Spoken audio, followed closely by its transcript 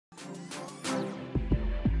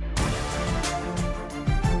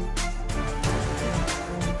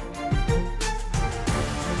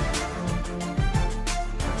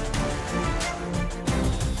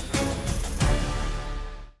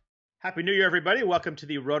Happy New Year, everybody. Welcome to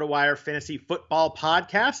the RotoWire Fantasy Football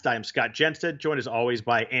Podcast. I am Scott Jenstad, joined as always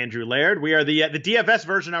by Andrew Laird. We are the DFS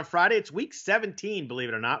version on Friday. It's week 17, believe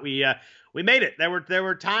it or not. We made it. There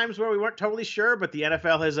were times where we weren't totally sure, but the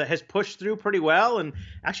NFL has pushed through pretty well and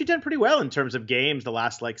actually done pretty well in terms of games the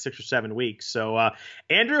last 6 or 7 weeks. So,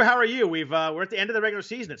 Andrew, how are you? We're at the end of the regular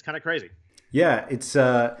season. It's kind of crazy. Yeah, it's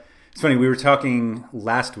funny. We were talking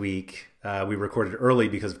last week. We recorded early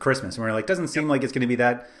because of Christmas, and we were like, doesn't seem like it's going to be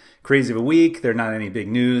that crazy of a week. There's not any big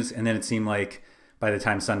news. And then it seemed like by the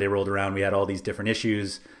time Sunday rolled around, we had all these different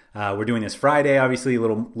issues. We're doing this Friday, obviously, a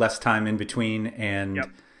little less time in between. And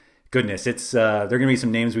goodness, it's there are going to be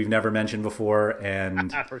some names we've never mentioned before.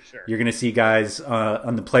 And for sure, you're going to see guys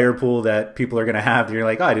on the player pool that people are going to have. You're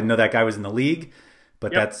like, oh, I didn't know that guy was in the league.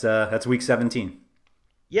 But that's week 17.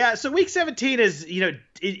 Yeah, so week 17 is, in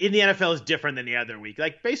the NFL is different than the other week.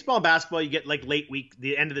 Like baseball and basketball, you get late week,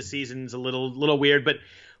 the end of the season is a little weird, but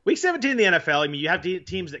week 17 in the NFL, I mean, you have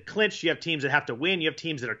teams that clinch, you have teams that have to win, you have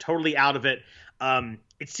teams that are totally out of it.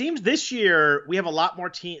 It seems this year we have a lot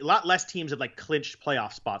less teams that clinched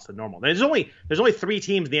playoff spots than normal. There's only 3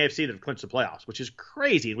 teams in the AFC that have clinched the playoffs, which is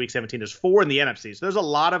crazy in week 17. There's 4 in the NFC, so there's a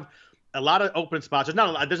lot of open spots.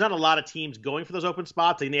 There's not a lot of teams going for those open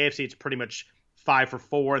spots. In the AFC, it's pretty much 5 for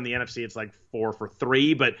 4. In the NFC, it's 4 for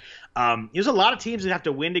 3. But there's a lot of teams that have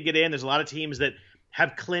to win to get in. There's a lot of teams that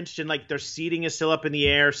have clinched and their seeding is still up in the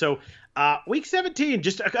air. So week 17,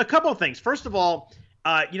 just a couple of things. First of all,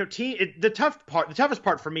 the toughest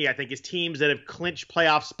part for me, I think, is teams that have clinched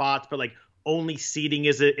playoff spots, but only seeding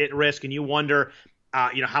is at risk, and you wonder,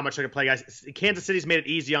 how much they're gonna play. Guys, Kansas City's made it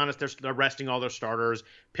easy on us. They're resting all their starters.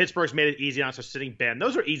 Pittsburgh's made it easy on us. They're sitting Ben.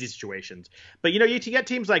 Those are easy situations. But you get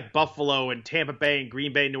teams like Buffalo and Tampa Bay and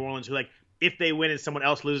Green Bay, New Orleans, who if they win and someone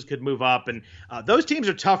else loses, could move up. And those teams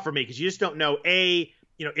are tough for me because you just don't know, A,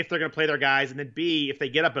 if they're going to play their guys, and then B, if they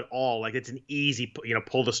get up at all, it's an easy,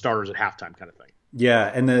 pull the starters at halftime kind of thing.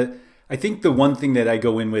 Yeah, and I think the one thing that I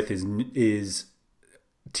go in with is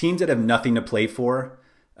teams that have nothing to play for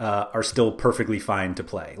are still perfectly fine to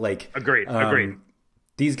play. Agreed.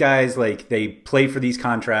 These guys, they play for these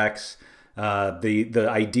contracts. The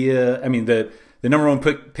idea, I mean, the number one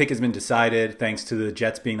pick has been decided thanks to the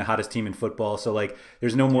Jets being the hottest team in football. So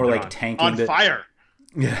there's no more tanking. On fire.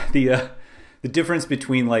 Yeah. The difference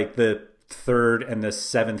between the 3rd and the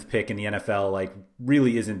 7th pick in the NFL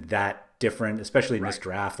really isn't that different, especially in this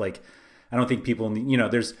draft. I don't think people,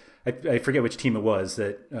 there's I forget which team it was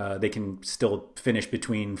that they can still finish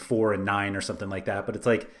between 4 and 9 or something like that. But it's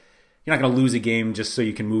you're not going to lose a game just so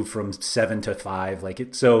you can move from 7 to 5.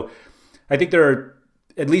 So I think there are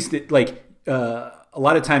at least a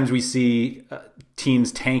lot of times we see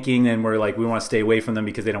teams tanking and we're we want to stay away from them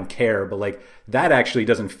because they don't care. But that actually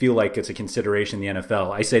doesn't feel like it's a consideration in the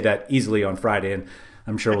NFL. I say that easily on Friday, and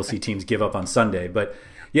I'm sure we'll see teams give up on Sunday. But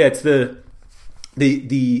yeah, it's the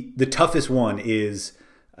toughest one is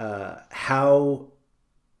how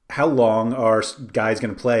long are guys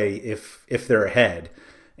going to play if they're ahead,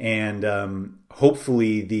 and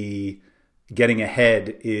hopefully the getting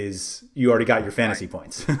ahead is you already got your fantasy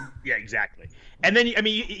points. Yeah, exactly. And then,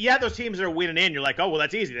 you have those teams that are winning in. You're oh, well,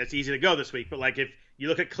 that's easy. That's easy to go this week. But, if you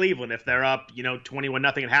look at Cleveland, if they're up,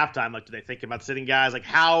 21-0 at halftime, do they think about sitting guys?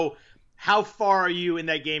 How far are you in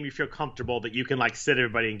that game you feel comfortable that you can, sit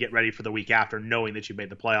everybody and get ready for the week after knowing that you made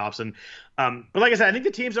the playoffs? And but like I said, I think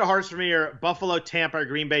the teams that are hardest for me are Buffalo, Tampa,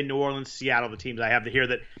 Green Bay, New Orleans, Seattle, the teams I have to hear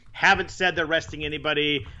that haven't said they're resting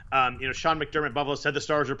anybody. Sean McDermott, Buffalo, said the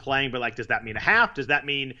stars are playing, but does that mean a half? Does that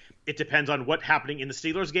mean it depends on what's happening in the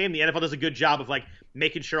Steelers game? The NFL does a good job of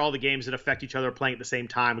making sure all the games that affect each other are playing at the same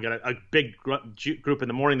time. We got a big group in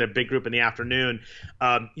the morning, a big group in the afternoon.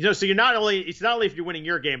 So it's not only if you're winning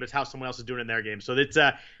your game, but it's how someone else is doing in their game. So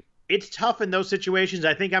it's tough in those situations.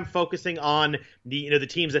 I think I'm focusing on the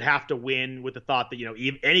teams that have to win with the thought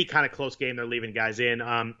that any kind of close game they're leaving guys in,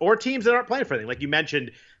 or teams that aren't playing for anything, like you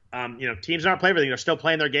mentioned. Teams aren't playing everything. They're still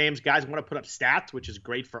playing their games. Guys want to put up stats, which is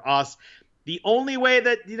great for us. The only way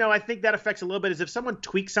that, I think that affects a little bit is if someone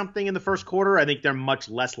tweaks something in the first quarter, I think they're much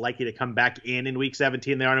less likely to come back in week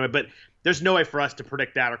 17 than they are anyway. But there's no way for us to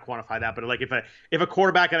predict that or quantify that. But if a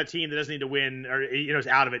quarterback on a team that doesn't need to win or, is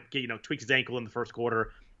out of it, tweaks his ankle in the first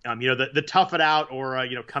quarter, the tough it out or,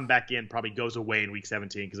 come back in probably goes away in week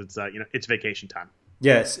 17 because it's, it's vacation time.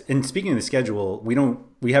 Yes, and speaking of the schedule,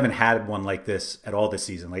 we haven't had one like this at all this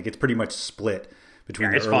season. It's pretty much split between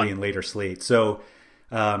the early and later slate. So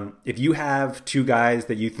if you have 2 guys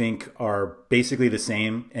that you think are basically the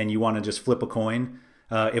same and you want to just flip a coin,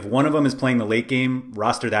 if one of them is playing the late game,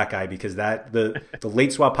 roster that guy because the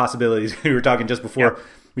late swap possibilities we were talking just before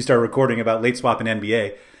we started recording about late swap in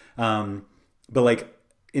NBA. But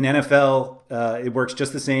in NFL, it works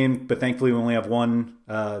just the same, but thankfully we only have one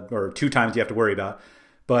or two times you have to worry about.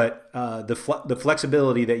 But the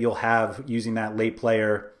flexibility that you'll have using that late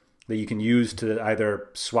player that you can use to either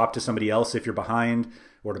swap to somebody else if you're behind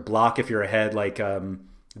or to block if you're ahead, like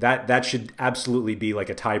that should absolutely be like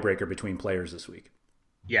a tiebreaker between players this week.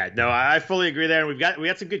 Yeah, no, I fully agree there. And we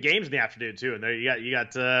got some good games in the afternoon too. And there you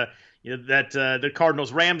got the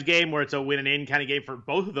Cardinals Rams game where it's a win and in kind of game for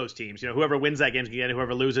both of those teams. Whoever wins that game can get it.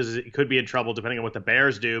 Whoever loses it could be in trouble depending on what the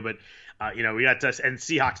Bears do. But we got and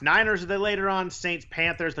Seahawks Niners later on, Saints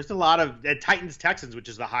Panthers. There's a lot of Titans Texans, which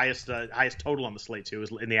is the highest total on the slate too,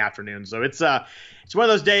 is in the afternoon. So it's one of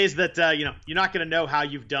those days that you're not going to know how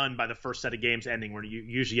you've done by the first set of games ending, where you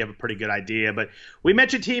usually have a pretty good idea. But we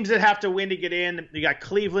mentioned teams that have to win to get in. You got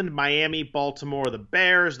Cleveland, Miami, Baltimore, the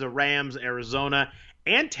Bears, the Rams, Arizona,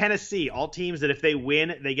 and Tennessee, all teams that if they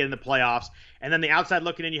win, they get in the playoffs. And then the outside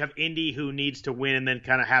looking in, you have Indy, who needs to win and then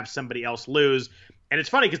kind of have somebody else lose. And it's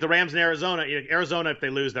funny because the Rams and Arizona, if they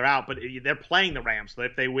lose, they're out, but they're playing the Rams. So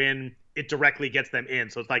if they win, it directly gets them in.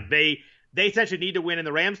 So it's like they essentially need to win and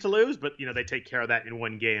the Rams to lose, but they take care of that in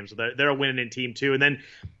one game. So they're a winning in team too. And then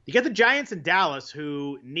you get the Giants and Dallas,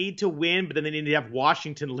 who need to win, but then they need to have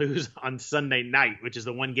Washington lose on Sunday night, which is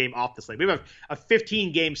the one game off the slate. We have a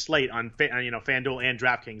 15-game slate on FanDuel and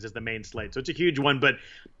DraftKings as the main slate, so it's a huge one. But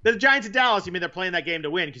the Giants and Dallas, they're playing that game to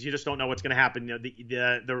win because you just don't know what's going to happen.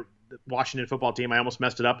 The Washington football team, I almost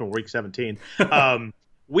messed it up in week 17.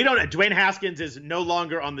 We don't. Dwayne Haskins is no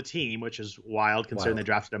longer on the team, which is wild considering they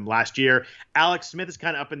drafted him last year. Alex Smith is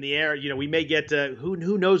kind of up in the air. We may get who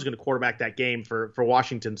knows who's going to quarterback that game for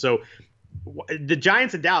Washington. So the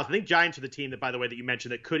Giants and Dallas, I think Giants are the team that, by the way, that you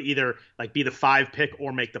mentioned that could either be the 5 pick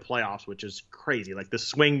or make the playoffs, which is crazy. Like the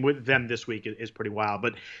swing with them this week is pretty wild.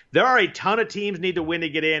 But there are a ton of teams need to win to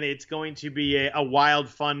get in. It's going to be a wild,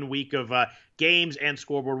 fun week of games and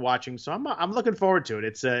scoreboard watching. So I'm looking forward to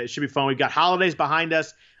it. It should be fun. We've got holidays behind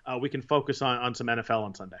us. We can focus on some NFL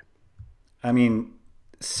on Sunday.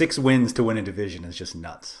 6 wins to win a division is just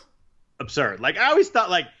nuts. Absurd. I always thought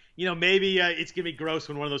maybe it's gonna be gross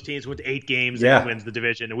when one of those teams wins 8 games and wins the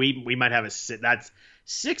division. We might have that's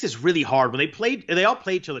 6 is really hard. When they all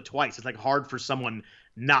played each other twice. It's hard for someone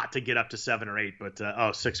not to get up to 7 or 8,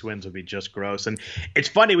 but 6 wins would be just gross. And it's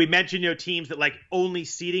funny, we mentioned teams that only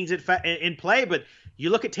seedings in play, but you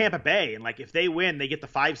look at Tampa Bay and if they win, they get the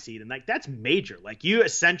 5 seed, and that's major. You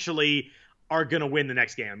essentially are gonna win the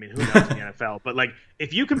next game. Who knows in the NFL, but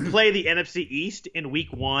if you can play the NFC East in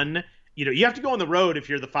week 1, you have to go on the road if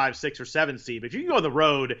you're the 5, 6, or 7 seed. But if you can go on the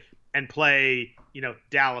road and play,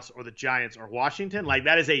 Dallas or the Giants or Washington,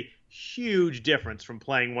 that is a huge difference from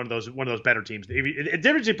playing one of those better teams. The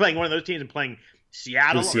difference between playing one of those teams and playing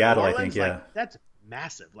Seattle, I think, that's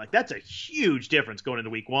massive. That's a huge difference going into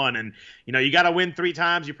week 1. And you got to win 3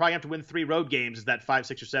 times. You probably have to win 3 road games. Is that 5,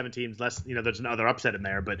 6, or 7 teams? Less, there's another upset in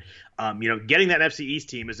there. But getting that NFC East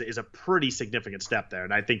team is a pretty significant step there.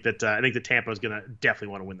 And I think that Tampa is going to definitely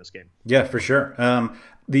want to win this game. Yeah, for sure.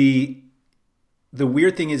 The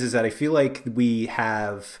weird thing is that I feel like we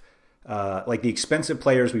have the expensive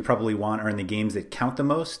players we probably want are in the games that count the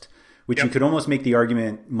most, which you could almost make the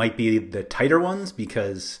argument might be the tighter ones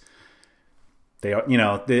because they are,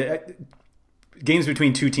 the games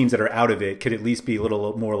between 2 teams that are out of it could at least be a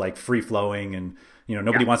little more free flowing and,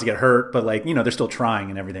 nobody wants to get hurt, but they're still trying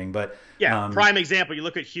and everything. But prime example, you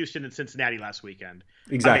look at Houston and Cincinnati last weekend.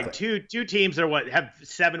 Exactly. Two teams that have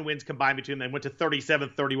 7 wins combined between them, went to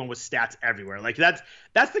 37-31 with stats everywhere.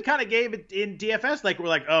 That's the kind of game in DFS.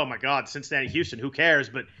 We're oh my God, Cincinnati, Houston, who cares?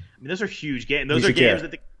 But those are huge games. Those are games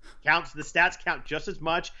that the stats count just as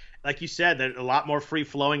much. Like you said, they're a lot more free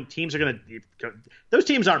flowing. Teams are those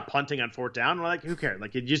teams aren't punting on 4th down. We're who cares?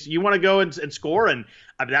 You want to go and score, and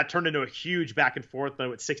that turned into a huge back and forth,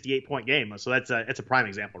 with 68-point game. So it's a prime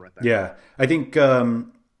example right there. Yeah, I think. There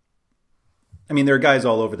are guys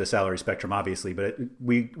all over the salary spectrum, obviously, but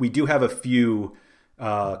we do have a few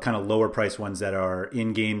kind of lower price ones that are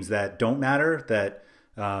in games that don't matter. That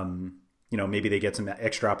maybe they get some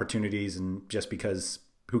extra opportunities, and just because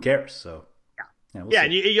who cares? So.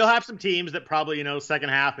 And you'll have some teams that probably, second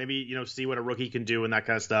half, maybe, see what a rookie can do and that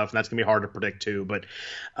kind of stuff. And that's going to be hard to predict too. But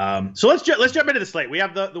so let's jump into the slate. We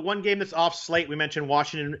have the one game that's off slate. We mentioned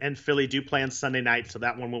Washington and Philly do play on Sunday night. So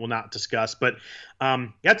that one we will not discuss. But you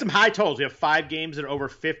had some high totals. We have 5 games that are over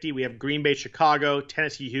 50. We have Green Bay, Chicago.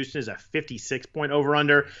 Tennessee, Houston is a 56-point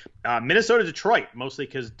over-under. Minnesota, Detroit, mostly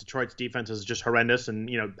because Detroit's defense is just horrendous.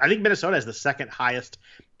 And, I think Minnesota has the second highest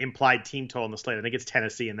implied team total in the slate. I think it's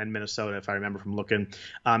Tennessee and then Minnesota, if I remember from looking.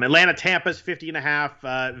 Atlanta, Tampa's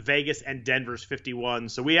 50.5. Vegas and Denver's 51.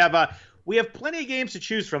 So we have we have plenty of games to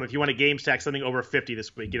choose from if you want to game stack something over 50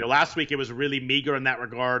 this week. Last week it was really meager in that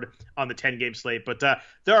regard on the 10-game slate, but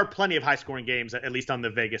there are plenty of high-scoring games, at least on the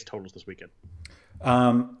Vegas totals this weekend.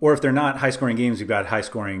 Or if they're not high-scoring games, we've got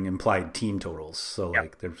high-scoring implied team totals. So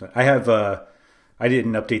I have I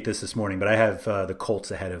didn't update this morning, but I have the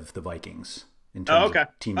Colts ahead of the Vikings in terms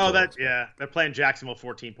of team totals. They're playing Jacksonville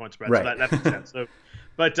 14-point spread, right. So that makes sense. So,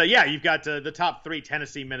 but you've got the top three: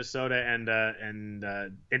 Tennessee, Minnesota, and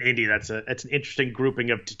Indy. That's an interesting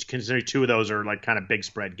grouping of considering two of those are like kind of big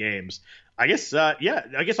spread games. I guess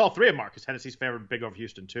all three of them are because Tennessee's favored big over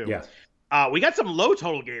Houston too. Yeah. We got some low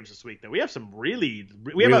total games this week though. We have some we have a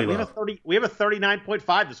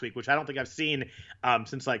 39.5 this week, which I don't think I've seen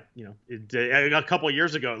since a couple of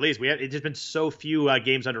years ago at least. It's just been so few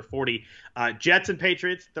games under 40. Jets and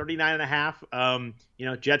Patriots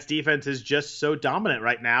 39.5. Jets defense is just so dominant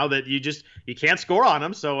right now that you can't score on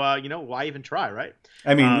them. So why even try, right?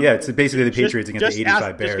 I mean, it's basically the Patriots against the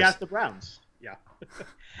 85 Bears. Just ask the Browns. Yeah.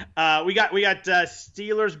 We got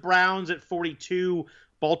Steelers Browns at 42.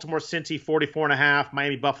 Baltimore, Cincy, 44.5.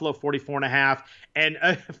 Miami, Buffalo, 44.5. And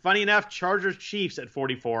funny enough, Chargers, Chiefs at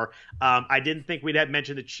 44. I didn't think we'd have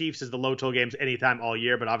mentioned the Chiefs as the low total games anytime all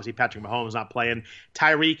year, but obviously Patrick Mahomes not playing.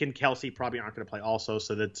 Tyreek and Kelsey probably aren't going to play also,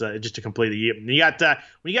 so that's just to complete the year. And when you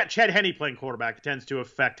got Chad Henne playing quarterback, it tends to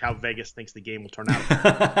affect how Vegas thinks the game will turn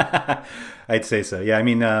out. I'd say so. Yeah, I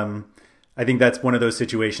mean, I think that's one of those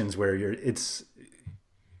situations where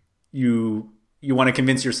you want to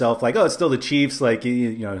convince yourself like, oh, it's still the Chiefs, like,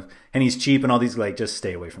 Henny's cheap and all these, like, just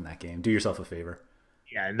stay away from that game. Do yourself a favor.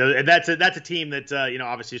 Yeah, and that's a team that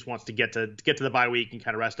obviously just wants to get to the bye week and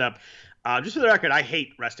kind of rest up. Just for the record, I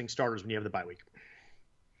hate resting starters when you have the bye week.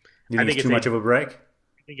 You think it's too much of a break?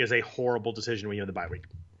 I think it's a horrible decision when you have the bye week.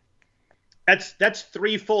 That's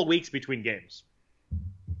 3 full weeks between games.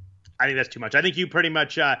 I think that's too much. I think you pretty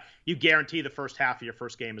much you guarantee the first half of your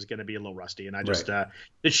first game is going to be a little rusty, and I just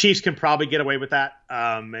the Chiefs can probably get away with that.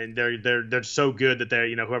 And they're so good that they're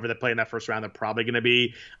whoever they play in that first round, they're probably going to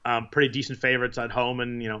be pretty decent favorites at home,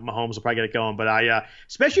 and Mahomes will probably get it going. But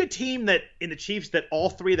especially a team that in the Chiefs that all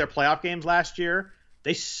 3 of their playoff games last year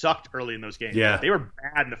they sucked early in those games. Yeah, they were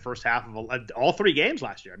bad in the first half of all 3 games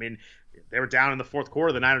last year. I mean, they were down in the fourth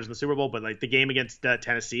quarter, the Niners in the Super Bowl, but like the game against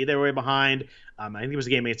Tennessee, they were way behind. I think it was a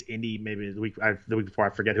game against Indy, maybe the week before. I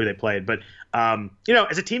forget who they played, but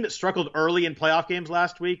as a team that struggled early in playoff games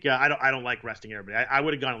last week, I don't like resting everybody. I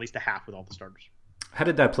would have gone at least a half with all the starters. How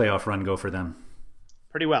did that playoff run go for them?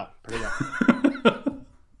 Pretty well.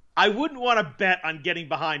 I wouldn't want to bet on getting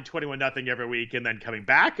behind 21-0 every week and then coming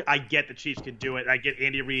back. I get the Chiefs can do it. I get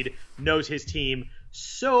Andy Reid knows his team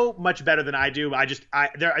so much better than I do.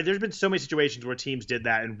 There's been so many situations where teams did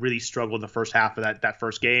that and really struggled in the first half of that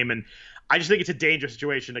first game, and I just think it's a dangerous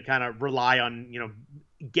situation to kind of rely on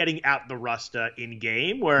getting out the rust in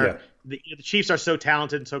game where the Chiefs are so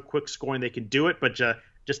talented and so quick scoring they can do it, but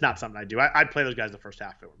just not something I do. I'd play those guys the first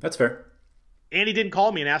half. That's fair. Andy didn't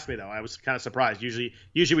call me and ask me though. I was kind of surprised. Usually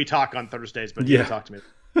we talk on Thursdays, but he didn't talk to me.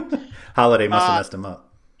 Holiday must have messed him up.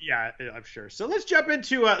 Yeah, I'm sure. So let's jump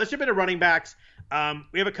into running backs.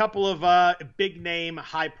 We have a couple of big name,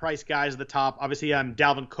 high price guys at the top. Obviously,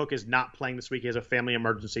 Dalvin Cook is not playing this week. He has a family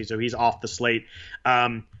emergency, so he's off the slate.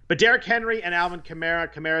 But Derrick Henry and Alvin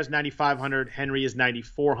Kamara. Kamara is 9,500. Henry is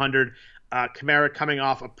 9,400. Kamara coming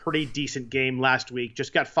off a pretty decent game last week.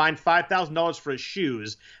 Just got fined $5,000 for his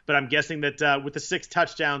shoes, but I'm guessing that with the 6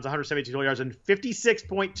 touchdowns, 172 yards, and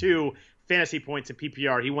 56.2 fantasy points in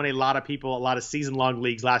PPR, he won a lot of season-long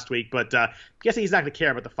leagues last week, but I'm guessing he's not going to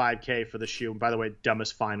care about the $5K for the shoe. And by the way,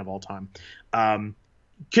 dumbest fine of all time.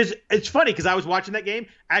 Because it's funny, because I was watching that game.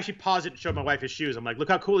 I actually paused it and showed my wife his shoes. I'm like, look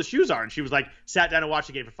how cool his shoes are. And she was like, sat down and watched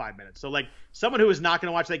the game for 5 minutes. So, like, someone who is not going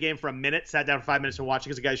to watch that game for a minute, sat down for 5 minutes to watch it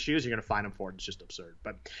because the guy's shoes, you're going to fine him for it. It's just absurd.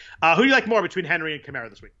 But who do you like more between Henry and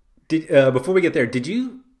Kamara this week? Before we get there,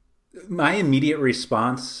 my immediate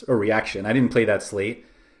response or reaction, I didn't play that slate,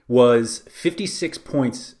 was 56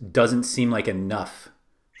 points doesn't seem like enough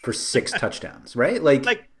for 6 touchdowns, right?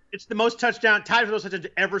 Like it's the most tied for those touchdowns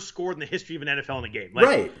ever scored in the history of an NFL in a game.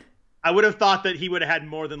 Right. I would have thought that he would have had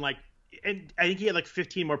more than and I think he had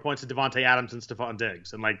 15 more points than Devontae Adams and Stephon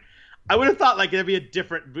Diggs. And I would have thought there'd be a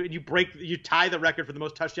different, you tie the record for the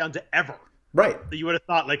most touchdowns ever. Right. You would have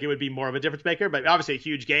thought it would be more of a difference maker, but obviously a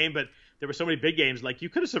huge game, but there were so many big games. You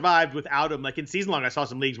could have survived without him. In season long, I saw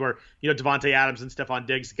some leagues where, Devontae Adams and Stephon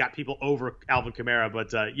Diggs got people over Alvin Kamara.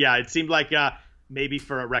 But it seemed like maybe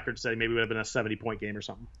for a record setting, maybe it would have been a 70-point game or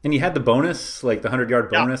something. And you had the bonus, the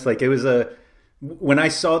 100-yard bonus. Yeah. It was when I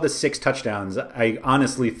saw the 6 touchdowns, I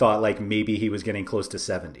honestly thought maybe he was getting close to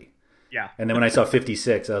 70. Yeah. And then when I saw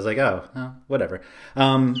 56, I was like, oh, whatever.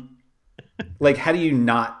 Like, how do you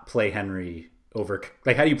not play Henry over?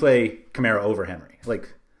 Like, how do you play Kamara over Henry?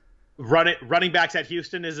 Like, running backs at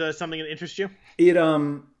Houston is something that interests you?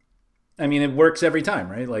 I mean, it works every time,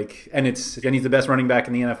 right? Like, and he's the best running back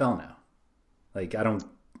in the NFL now. Like, how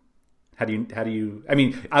do you? I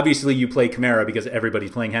mean, obviously you play Kamara because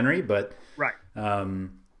everybody's playing Henry, but right.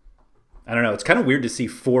 I don't know. It's kind of weird to see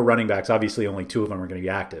 4 running backs. Obviously, only 2 of them are going to be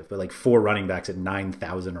active, but like 4 running backs at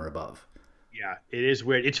 9,000 or above. Yeah, it is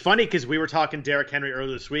weird. It's funny because we were talking Derrick Henry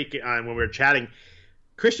earlier this week when we were chatting.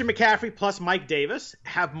 Christian McCaffrey plus Mike Davis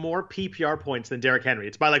have more PPR points than Derrick Henry.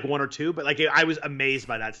 It's by like 1 or 2, but like I was amazed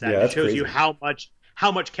by that stat. Yeah, it shows crazy. You how much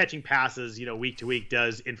catching passes, week to week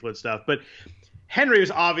does influence stuff. But Henry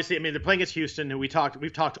was obviously, I mean, they're playing against Houston, who we've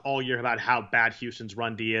talked all year about how bad Houston's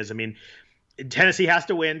run D is. I mean, Tennessee has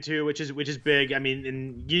to win too, which is big. I mean,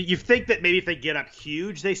 and you think that maybe if they get up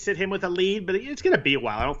huge, they sit him with a lead, but it's going to be a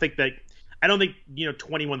while. I don't think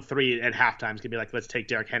 21-3 at halftime is going to be like, let's take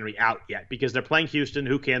Derrick Henry out yet, because they're playing Houston,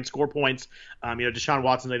 who can score points. Deshaun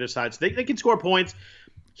Watson's on the other side, so they can score points.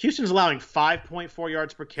 Houston's allowing 5.4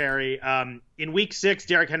 yards per carry. In week 6,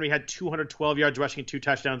 Derrick Henry had 212 yards rushing and 2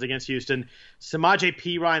 touchdowns against Houston. Samaje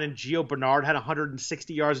Perine and Gio Bernard had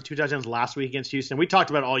 160 yards and 2 touchdowns last week against Houston. We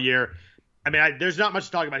talked about it all year. I mean, there's not much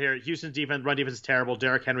to talk about here. Houston's run defense is terrible.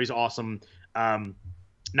 Derrick Henry's awesome.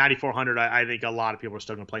 9,400. I think a lot of people are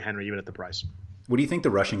still going to play Henry even at the price. What do you think the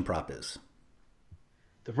rushing prop is?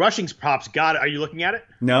 The rushing props are you looking at it?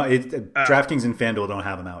 No, DraftKings and FanDuel don't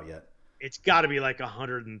have them out yet. It's got to be like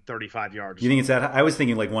 135 yards. You think it's that? I was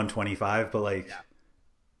thinking like 125, but like,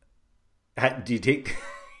 do you take?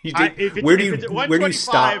 Where do you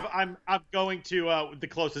stop? I'm going to the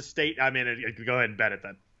closest state I'm in. Go ahead and bet it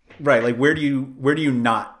then. Right, like where do you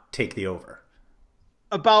not take the over?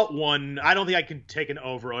 About 1. I don't think I can take an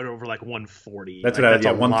over like 140. That's what I would.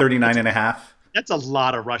 Yeah, 139 and a half. That's a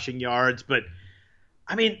lot of rushing yards, but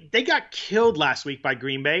I mean, they got killed last week by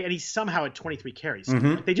Green Bay, and he somehow had 23 carries.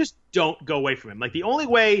 Mm-hmm. Like, they just don't go away from him. Like, the only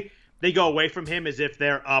way they go away from him is if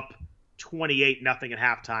they're up 28-0 at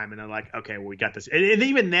halftime, and they're like, okay, well, we got this. And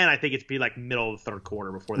even then, I think it's be like middle of the third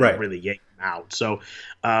quarter before they really yank him out. So,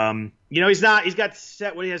 he has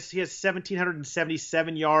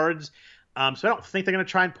 1,777 yards. So I don't think they're going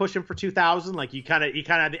to try and push him for 2,000. Like, you kind of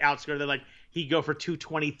had the outskirt. They're like, he'd go for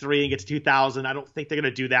 223 and gets 2,000. I don't think they're going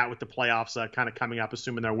to do that with the playoffs kind of coming up,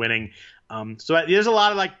 assuming they're winning. So there's a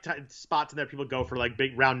lot of spots in there people go for like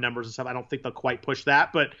big round numbers and stuff. I don't think they'll quite push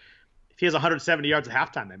that, but if he has 170 yards at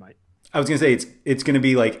halftime, they might. I was going to say it's going to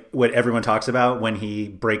be like what everyone talks about when he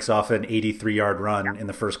breaks off an 83-yard run in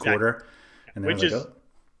the first quarter, and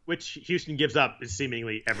which Houston gives up is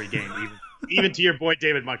seemingly every game, even to your boy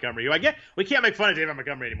David Montgomery, who we can't make fun of David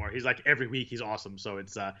Montgomery anymore. He's like every week he's awesome. So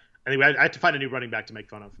it's I think I have to find a new running back to make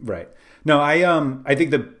fun of. Right. No, I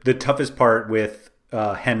think the toughest part with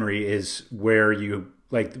Henry is where you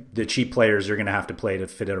like the cheap players are going to have to play to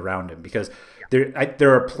fit it around him, because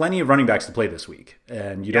there are plenty of running backs to play this week,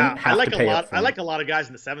 and you don't have to pay up for them. I like a lot of guys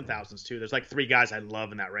in the 7,000s too. There's like 3 guys I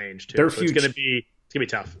love in that range too. They're so it's going to be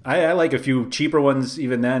tough. I like a few cheaper ones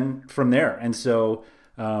even then from there, and so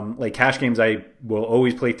like cash games, I will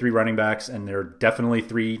always play 3 running backs, and there are definitely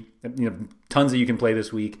 3 tons that you can play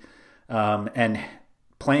this week. And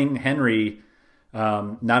playing Henry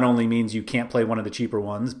not only means you can't play one of the cheaper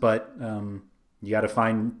ones, but you got to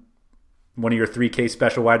find one of your 3K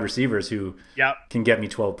special wide receivers who can get me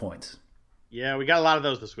 12 points. Yeah, we got a lot of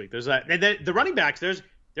those this week. There's the running backs. There's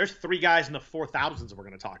 3 guys in the 4,000s that we're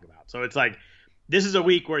going to talk about. So it's like, this is a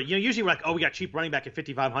week where, usually we're like, oh, we got cheap running back at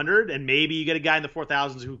 5,500, and maybe you get a guy in the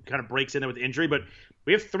 4,000s who kind of breaks in there with injury. But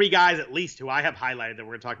we have 3 guys at least who I have highlighted that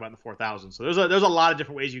we're going to talk about in the 4,000s. So there's a lot of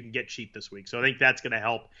different ways you can get cheap this week. So I think that's going to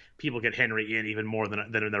help people get Henry in even more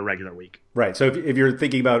than in their regular week. Right. So if you're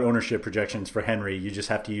thinking about ownership projections for Henry, you just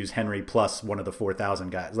have to use Henry plus one of the 4,000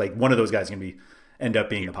 guys. Like, one of those guys is going to end up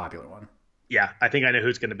being the popular one. Yeah, I think I know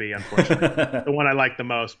who's going to be, unfortunately, the one I like the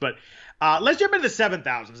most. But let's jump into the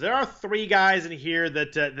 7,000s. There are 3 guys in here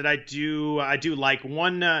that I do like.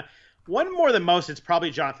 One more than most. It's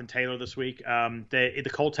probably Jonathan Taylor this week.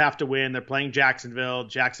 The Colts have to win. They're playing Jacksonville.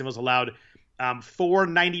 Jacksonville's allowed 4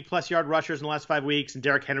 90-plus yard rushers in the last 5 weeks, and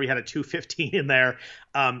Derrick Henry had a 215 in there.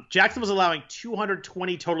 Jacksonville's allowing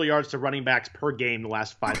 220 total yards to running backs per game the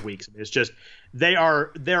last 5 weeks. It's just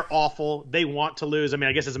they're awful. They want to lose. I mean,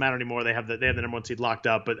 I guess it doesn't matter anymore. They have the number 1 seed locked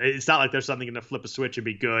up, but it's not like there's something going to flip a switch and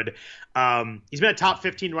be good. He's been a top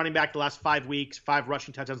 15 running back the last 5 weeks, 5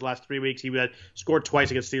 rushing touchdowns the last 3 weeks. He scored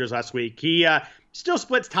twice against Steelers last week. He still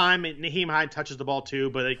splits time. Naheem Hine touches the ball too,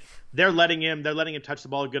 but they're letting him touch the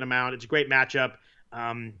ball a good amount. It's a great matchup.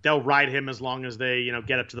 they'll ride him as long as they,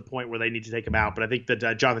 get up to the point where they need to take him out. But I think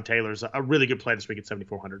that Jonathan Taylor's a really good play this week at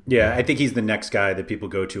 7,400. Yeah, I think he's the next guy that people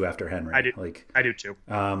go to after Henry. I do too.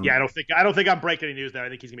 I don't think I'm breaking any news there. I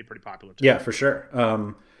think he's gonna be pretty popular too. Yeah, for sure.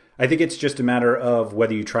 I think it's just a matter of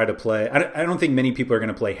whether you try to play. I don't think many people are going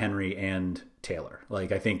to play Henry and Taylor.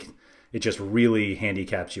 Like, I think it just really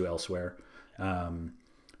handicaps you elsewhere.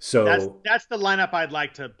 So that's the lineup I'd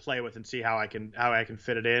like to play with and see how I can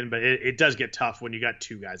fit it in. But it does get tough when you got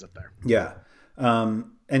two guys up there. Yeah.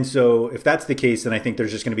 And so if that's the case, then I think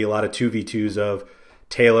there's just going to be a lot of 2v2s of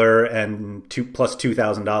Taylor and plus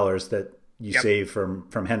 $2,000 that you save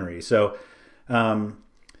from Henry. So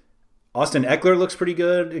Austin Eckler looks pretty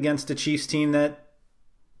good against a Chiefs team that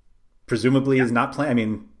presumably is not playing. I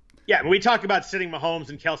mean, yeah, when we talk about sitting Mahomes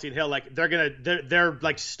and Kelsey and Hill, like they're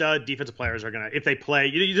like stud defensive players are gonna, if they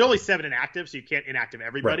play. There's only 7 inactive, so you can't inactive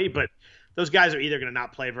everybody, right. But those guys are either gonna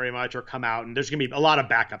not play very much or come out, and there's gonna be a lot of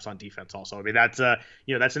backups on defense also. I mean, that's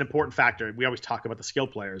that's an important factor. We always talk about the skill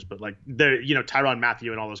players, but like Tyrann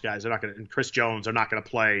Mathieu and all those guys, they're not gonna, and Chris Jones are not gonna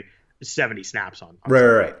play 70 snaps on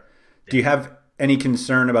right. Yeah. Do you have any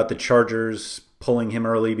concern about the Chargers pulling him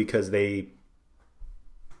early because they?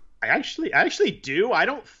 I actually do. I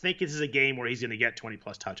don't think this is a game where he's going to get 20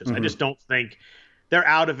 plus touches. Mm-hmm. I just don't think they're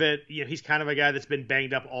out of it. He's kind of a guy that's been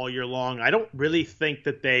banged up all year long. I don't really think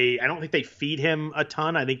that they feed him a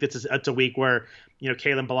ton. I think it's a week where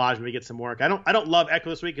Kalen Ballage maybe gets some work. I don't love Eckler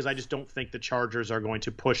this week because I just don't think the Chargers are going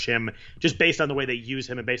to push him just based on the way they use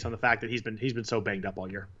him and based on the fact that he's been so banged up all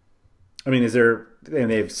year. I mean,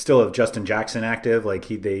 and they still have Justin Jackson active. Like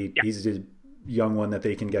he's a young one that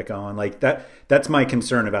they can get going. Like that's my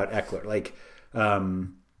concern about Eckler. Like,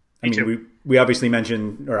 we obviously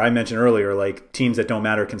mentioned, or I mentioned earlier, like teams that don't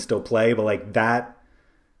matter can still play, but like that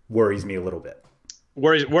worries me a little bit.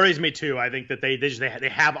 Worries me too. I think that they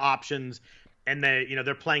have options, and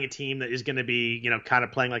they're playing a team that is going to be kind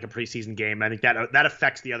of playing like a preseason game. I think that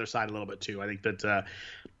affects the other side a little bit too. I think that.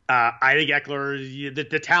 I think Eckler,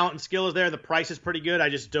 the talent and skill is there. The price is pretty good. I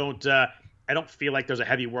just don't. I don't feel like there's a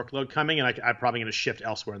heavy workload coming, and I'm probably going to shift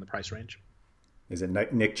elsewhere in the price range. Is it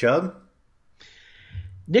Nick Chubb?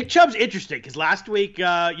 Nick Chubb's interesting because last week,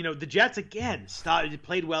 the Jets again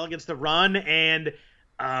played well against the run, and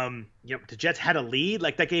the Jets had a lead.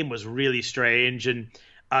 Like that game was really strange, and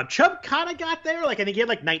Chubb kind of got there. Like I think he had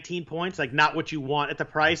like 19 points, like not what you want at the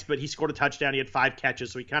price, but he scored a touchdown. He had 5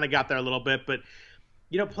 catches, so he kind of got there a little bit, but.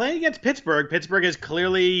 Playing against Pittsburgh is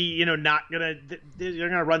clearly, not going to – they're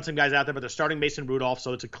going to run some guys out there, but they're starting Mason Rudolph,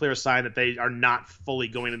 so it's a clear sign that they are not fully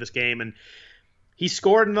going into this game. And he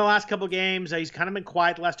scored in the last couple of games. He's kind of been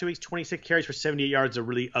quiet the last 2 weeks, 26 carries for 78 yards, a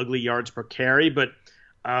really ugly yards per carry. But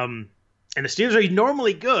and the Steelers are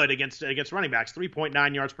normally good against running backs,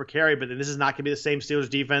 3.9 yards per carry, but this is not going to be the same Steelers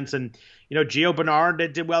defense. And, Gio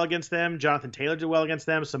Bernard did well against them. Jonathan Taylor did well against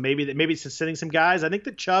them, so maybe it's sitting some guys. I think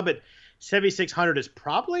that Chubb at 7,600 is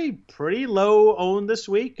probably pretty low owned this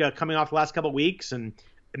week, coming off the last couple of weeks, and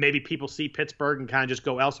maybe people see Pittsburgh and kind of just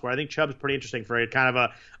go elsewhere. I think Chubb's pretty interesting for kind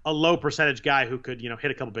of a low percentage guy who could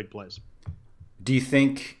hit a couple big plays. Do you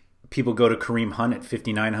think people go to Kareem Hunt at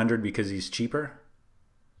 5,900 because he's cheaper?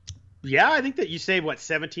 Yeah, I think that you save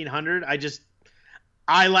 1,700.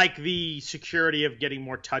 I like the security of getting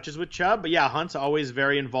more touches with Chubb, but yeah, Hunt's always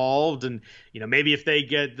very involved, and maybe if they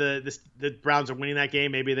get the Browns are winning that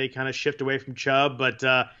game, maybe they kind of shift away from Chubb. But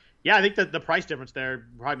yeah, I think that the price difference there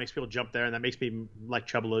probably makes people jump there, and that makes me like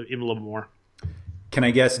Chubb even a little bit more. Can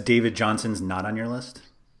I guess David Johnson's not on your list?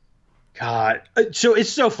 God, so it's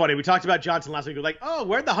so funny. We talked about Johnson last week. We're like, oh,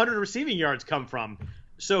 where'd the 100 receiving yards come from?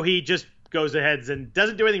 So he just goes ahead and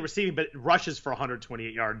doesn't do anything receiving, but rushes for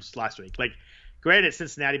 128 yards last week. Like. Granted, it's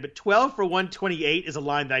Cincinnati, but 12 for 128 is a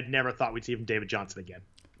line that I'd never thought we'd see from David Johnson again.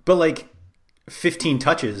 But, 15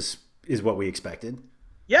 touches is what we expected.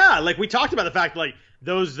 Yeah, we talked about the fact,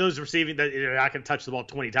 those receiving, that you're not going to touch the ball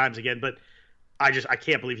 20 times again, but I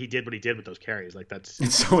can't believe he did what he did with those carries.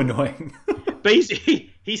 It's so annoying. But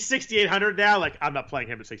he's 6,800 now. I'm not playing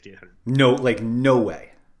him at 6,800. No, no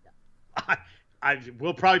way.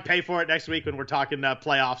 We'll probably pay for it next week when we're talking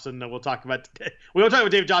playoffs, and we won't talk about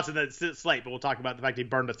David Johnson at slate, but we'll talk about the fact he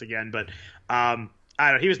burned us again. But I don't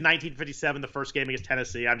know. He was 1957 the first game against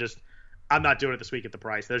Tennessee. I'm not doing it this week at the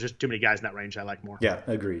price. There's just too many guys in that range I like more. Yeah,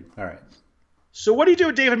 agreed. All right. So what do you do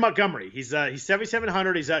with David Montgomery? He's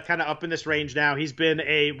 7,700. He's kind of up in this range now. He's been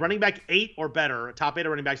a running back 8 or better, top 8 of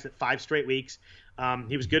running backs at 5 straight weeks.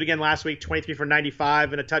 He was good again last week, 23 for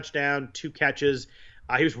 95 and a touchdown, 2 catches.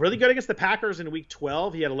 He was really good against the Packers in Week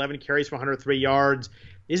 12. He had 11 carries for 103 yards.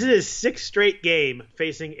 This is his sixth straight game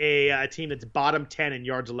facing a team that's bottom 10 in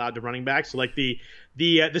yards allowed to running backs. So like the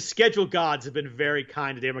schedule gods have been very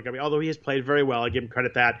kind to David Montgomery, although he has played very well. I give him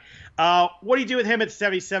credit that. What do you do with him at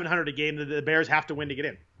 7,700 a game? The Bears have to win to get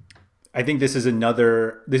in. I think this is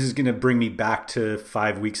going to bring me back to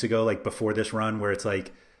 5 weeks ago, like before this run, where it's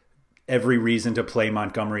like every reason to play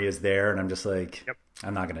Montgomery is there. And I'm just like, yep.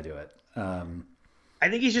 I'm not going to do it. I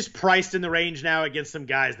think he's just priced in the range now against some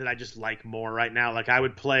guys that I just like more right now. Like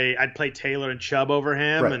I'd play Taylor and Chubb over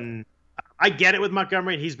him. Right. And I get it with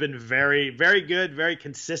Montgomery. And he's been very, very good, very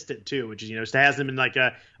consistent too, which is, it hasn't been like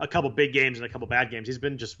a couple big games and a couple bad games. He's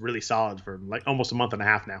been just really solid for like almost a month and a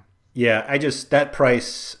half now. Yeah, that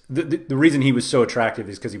price, the reason he was so attractive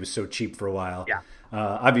is because he was so cheap for a while. Yeah.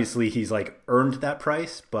 Obviously, he's like earned that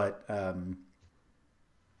price, but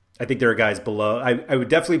I think there are guys below. I would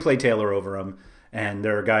definitely play Taylor over him, and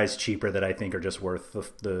there are guys cheaper that I think are just worth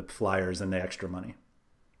the flyers and the extra money.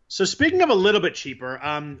 So speaking of a little bit cheaper,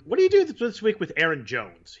 what do you do this week with Aaron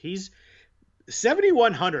Jones? He's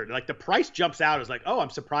 7,100. Like the price jumps out as like, oh,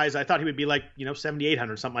 I'm surprised. I thought he would be like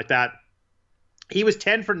 7,800, something like that. He was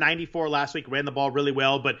 10 for 94 last week, ran the ball really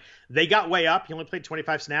well, but they got way up. He only played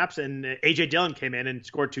 25 snaps, and A.J. Dillon came in and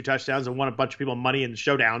scored 2 touchdowns and won a bunch of people money in the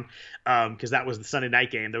showdown because that was the Sunday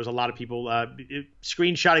night game. There was a lot of people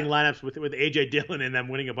screenshotting lineups with A.J. Dillon and them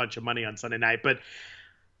winning a bunch of money on Sunday night. But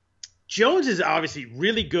Jones is obviously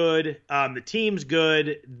really good. The team's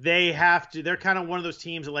good. They're kind of one of those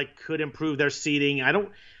teams that like could improve their seeding.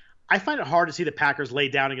 I find it hard to see the Packers lay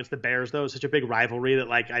down against the Bears, though. It's such a big rivalry that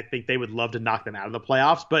like I think they would love to knock them out of the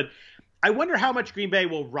playoffs. But I wonder how much Green Bay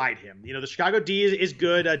will ride him. The Chicago D is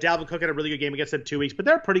good. Dalvin Cook had a really good game against them 2 weeks, but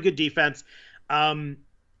they're a pretty good defense. And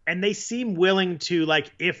they seem willing to, like,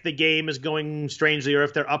 if the game is going strangely or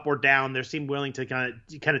if they're up or down, they seem willing to kind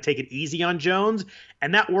of take it easy on Jones.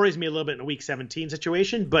 And that worries me a little bit in a Week 17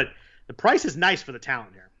 situation. But the price is nice for the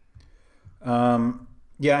talent here.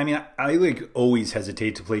 Yeah, I mean, I like always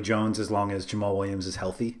hesitate to play Jones as long as Jamal Williams is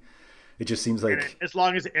healthy. It just seems like as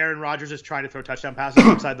long as Aaron Rodgers is trying to throw touchdown passes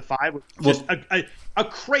outside the 5, which is just a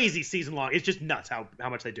crazy season long. It's just nuts how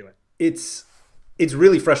much they do it. It's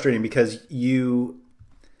really frustrating because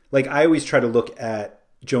I always try to look at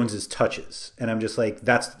Jones's touches, and I'm just like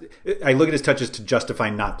I look at his touches to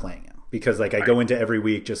justify not playing him. Because I go into every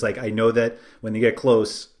week just like I know that when they get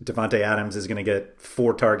close, Devontae Adams is going to get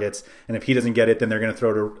 4 targets, and if he doesn't get it, then they're going to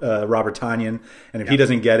throw to Robert Tonyan, and if he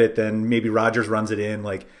doesn't get it, then maybe Rodgers runs it in.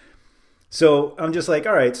 So I'm just like,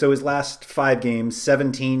 all right. So his last 5 games,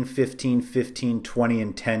 17, 15, 15, 20,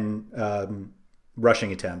 and 10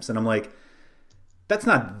 rushing attempts, and I'm like, that's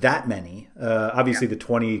not that many. Obviously, the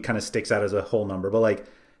 20 kind of sticks out as a whole number, but like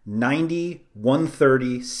 90,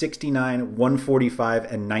 130, 69,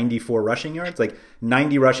 145, and 94 rushing yards. Like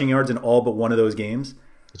 90 rushing yards in all but one of those games.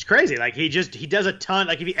 It's crazy. Like he does a ton.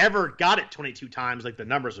 Like if he ever got it 22 times, like the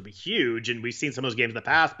numbers would be huge. And we've seen some of those games in the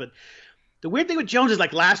past. But the weird thing with Jones is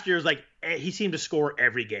like last year is like he seemed to score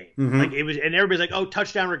every game. Mm-hmm. Like it was, and everybody's like, oh,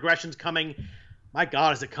 touchdown regression's coming. My God,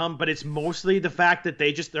 has it come? But it's mostly the fact that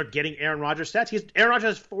they're getting Aaron Rodgers stats. Aaron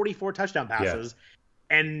Rodgers has 44 touchdown passes. Yeah.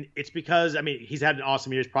 And it's because, I mean, he's had an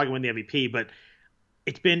awesome year. He's probably going to win the MVP, but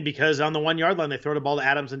it's been because on the 1 yard line, they throw the ball to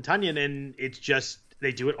Adams and Tonyan, and it's just,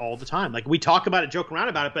 they do it all the time. Like we talk about it, joke around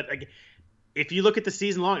about it, but like, if you look at the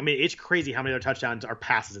season long, I mean, it's crazy how many of their touchdowns are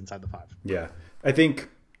passes inside the 5. Yeah. I think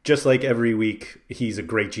just like every week, he's a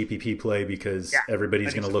great GPP play because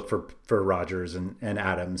everybody's going to look for Rodgers and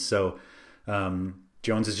Adams. So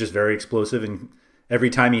Jones is just very explosive, and every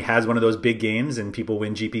time he has one of those big games and people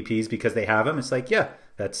win GPPs because they have him, it's like,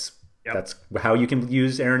 that's how you can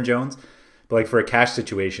use Aaron Jones. But like for a cash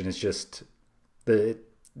situation, it's just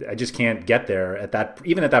I just can't get there at that,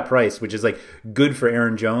 even at that price, which is like good for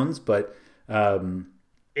Aaron Jones. But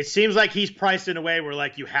it seems like he's priced in a way where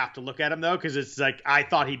like you have to look at him though, because it's like I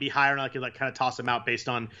thought he'd be higher, and I could like kind of toss him out based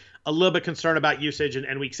on a little bit concerned about usage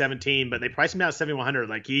and Week 17. But they priced him down at 7,100.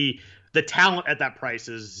 Like the talent at that price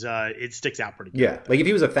is it sticks out pretty good. Yeah, like if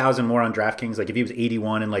he was 1,000 more on DraftKings, like if he was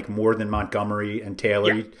 81 and like more than Montgomery and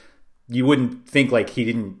Taylor, you wouldn't think like he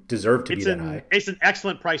didn't deserve to be that high. It's an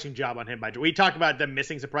excellent pricing job on him. We talked about them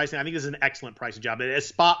missing some pricing. I think this is an excellent pricing job. It's a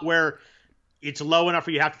spot where it's low enough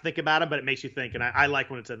where you have to think about him, but it makes you think, and I like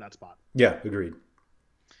when it's in that spot. Yeah, agreed.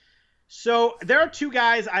 So there are 2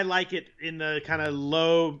 guys I like it in the kind of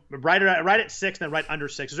low, right at 6 and then right under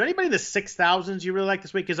 6. Is there anybody in the 6,000s you really like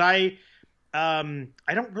this week? Because I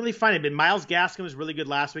don't really find it. But Myles Gaskin was really good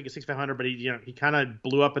last week at 6,500, but he kind of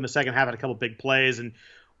blew up in the second half, had a couple big plays, and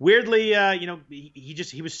weirdly,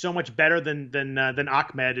 he was so much better than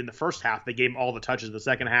Ahmed in the first half. They gave him all the touches in the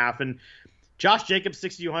second half, and Josh Jacobs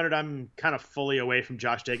 6,200. I'm kind of fully away from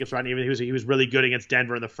Josh Jacobs right now. Even he was really good against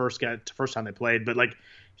Denver in the first time they played, but like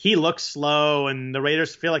he looks slow, and the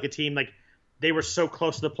Raiders feel like a team like they were so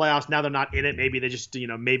close to the playoffs. Now they're not in it. Maybe they just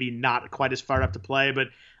maybe not quite as fired up to play. But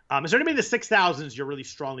is there anybody in the 6,000s you're really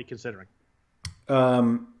strongly considering?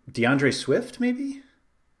 DeAndre Swift, maybe.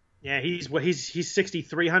 Yeah, he's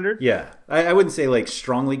 6,300. Yeah, I wouldn't say like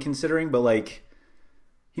strongly considering, but like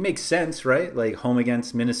he makes sense, right? Like home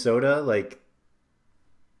against Minnesota, like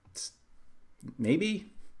maybe.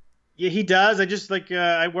 Yeah, he does. I just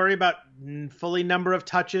I worry about fully number of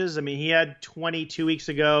touches. I mean, he had 20 2 weeks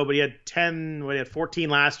ago, but he had 10. He had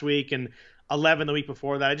 14 last week and 11 the week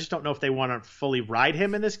before that. I just don't know if they want to fully ride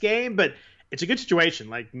him in this game, but it's a good situation.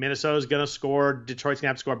 Like Minnesota's going to score, Detroit's going to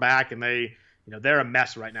have to score back, and they're a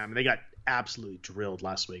mess right now. I mean, they got absolutely drilled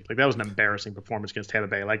last week. Like that was an embarrassing performance against Tampa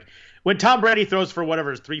Bay. Like when Tom Brady throws for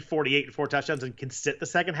whatever is 348 and 4 touchdowns and can sit the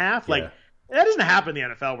second half, like that doesn't happen in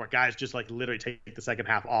the NFL where guys just like literally take the second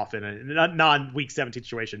half off in a non-week 17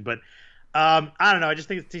 situation. But I don't know. I just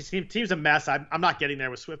think the team's a mess. I'm not getting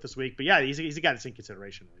there with Swift this week, but yeah, he's a guy that's in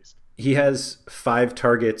consideration at least. He has 5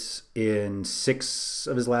 targets in 6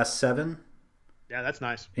 of his last 7. Yeah, that's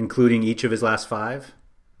nice, including each of his last 5.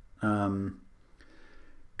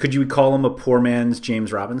 Could you call him a poor man's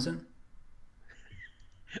James Robinson?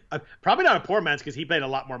 Probably not a poor man's because he paid a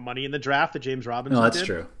lot more money in the draft than James Robinson No, that's did.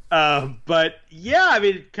 true. But yeah, I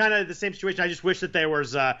mean, kind of the same situation. I just wish that there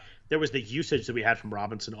was the usage that we had from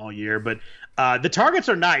Robinson all year. But the targets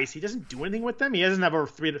are nice. He doesn't do anything with them. He doesn't have over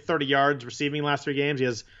 30 yards receiving last 3 games. He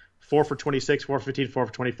has 4 for 26, 4 for 15, 4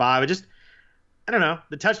 for 25. I don't know.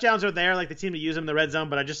 The touchdowns are there. Like they seem to use them in the red zone,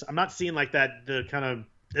 but I'm not seeing like that the kind of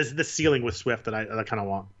the ceiling with Swift that I kind of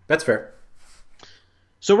want. That's fair.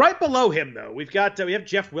 So right below him, though, we have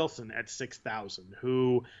Jeff Wilson at 6,000,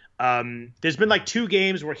 who there's been like 2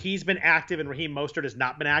 games where he's been active and Raheem Mostert has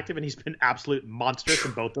not been active, and he's been absolute monstrous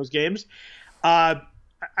in both those games.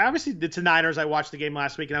 Obviously, it's the Niners. I watched the game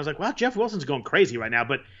last week, and I was like, well, Jeff Wilson's going crazy right now,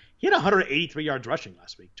 but he had 183 yards rushing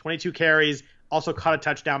last week, 22 carries, also caught a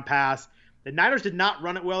touchdown pass. The Niners did not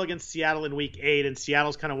run it well against Seattle in Week 8, and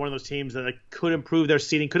Seattle's kind of one of those teams that could improve their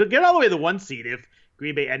seeding, could get all the way to the 1 seed if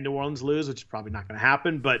Green Bay and New Orleans lose, which is probably not going to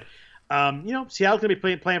happen. But Seattle's going to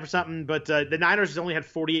be playing for something. But the Niners only had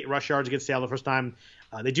 48 rush yards against Seattle the first time.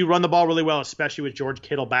 They do run the ball really well, especially with George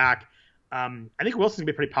Kittle back. I think Wilson's going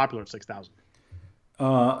to be pretty popular at 6,000.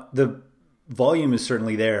 The volume is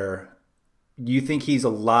certainly there. Do you think he's a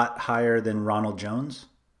lot higher than Ronald Jones?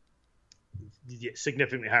 Yeah,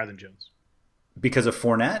 significantly higher than Jones. Because of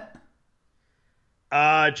Fournette?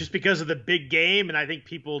 Just because of the big game, and I think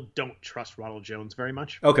people don't trust Ronald Jones very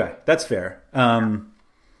much. Okay, that's fair.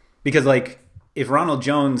 Because like if Ronald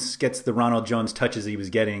Jones gets the Ronald Jones touches he was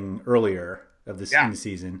getting earlier in the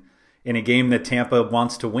season in a game that Tampa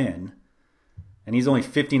wants to win, and he's only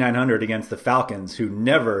 5,900 against the Falcons, who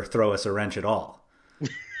never throw us a wrench at all.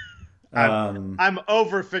 I'm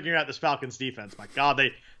over figuring out this Falcons defense. My God,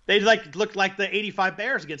 they like looked like the 85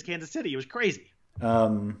 Bears against Kansas City. It was crazy.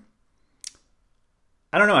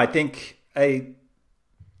 I don't know. I think is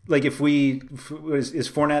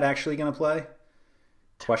Fournette actually going to play?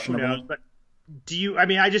 Questionable. Who knows? But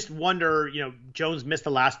I just wonder, Jones missed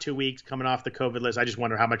the last 2 weeks coming off the COVID list. I just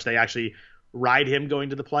wonder how much they actually ride him going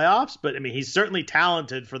to the playoffs. But I mean, he's certainly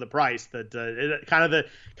talented for the price that kind of the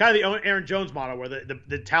Aaron Jones model where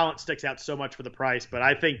the talent sticks out so much for the price. But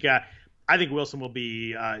I think Wilson will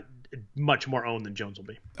be much more owned than Jones will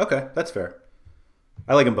be. Okay. That's fair.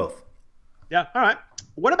 I like them both. Yeah. All right.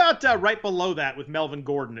 What about right below that with Melvin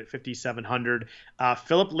Gordon at 5,700?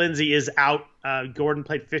 Phillip Lindsay is out. Gordon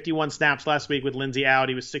played 51 snaps last week with Lindsay out.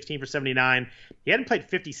 He was 16 for 79. He hadn't played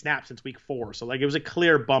 50 snaps since week 4. So it was a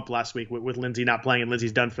clear bump last week with Lindsay not playing, and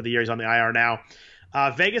Lindsay's done for the year. He's on the IR now.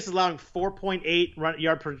 Vegas is allowing 4.8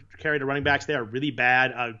 yard per carry to running backs. They are really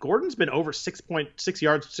bad. Gordon's been over 6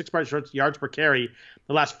 yards per carry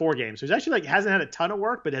the last 4 games. So he's actually hasn't had a ton of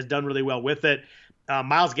work, but has done really well with it.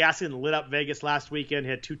 Myles Gaskin lit up Vegas last weekend. He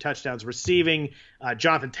had 2 touchdowns receiving.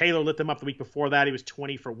 Jonathan Taylor lit them up the week before that. He was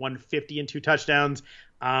 20 for 150 and 2 touchdowns.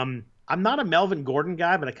 I'm not a Melvin Gordon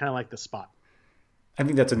guy, but I kind of like the spot. I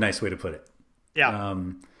think that's a nice way to put it. Yeah.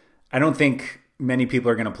 I don't think many people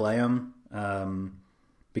are going to play him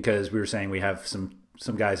because we were saying we have some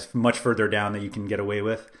guys much further down that you can get away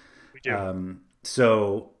with. We do.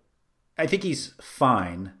 So I think he's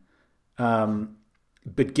fine.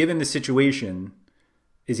 But given the situation,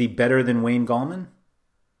 is he better than Wayne Gallman?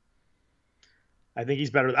 I think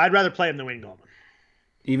he's better. I'd rather play him than Wayne Gallman.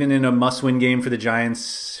 Even in a must-win game for the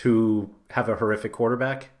Giants, who have a horrific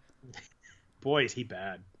quarterback? Boy, is he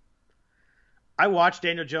bad. I watched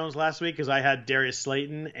Daniel Jones last week because I had Darius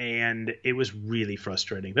Slayton, and it was really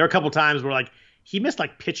frustrating. There were a couple times where like he missed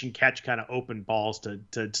like pitch and catch kind of open balls to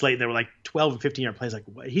Slayton. There were like 12 and 15 yard plays. Like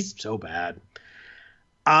he's so bad.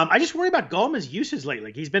 I just worry about Gallman's usage lately.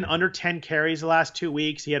 Like, he's been under 10 carries the last 2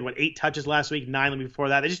 weeks. He had 8 touches last week, 9 the week before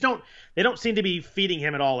that. They don't seem to be feeding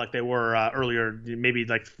him at all like they were earlier, maybe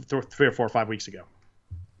like 3 or 4 or 5 weeks ago.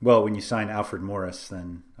 Well, when you sign Alfred Morris,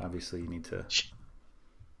 then obviously you need to.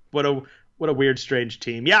 What a weird, strange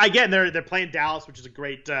team. Yeah, again, they're playing Dallas, which is a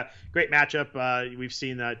great matchup. We've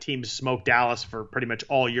seen teams smoke Dallas for pretty much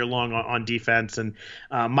all year long on defense, and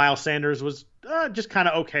Miles Sanders was just kind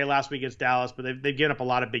of okay last week against Dallas, but they've given up a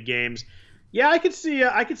lot of big games. Yeah, I could see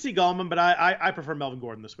Gallman, but I prefer Melvin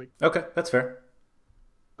Gordon this week. Okay, that's fair.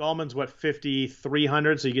 Gallman's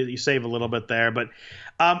 5,300, so you save a little bit there. But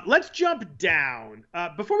let's jump down.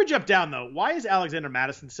 Before we jump down, though, why is Alexander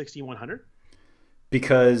Mattison 6,100?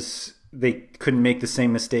 Because they couldn't make the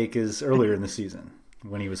same mistake as earlier in the season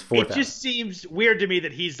when he was 4,000. It just seems weird to me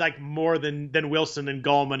that he's like more than Wilson and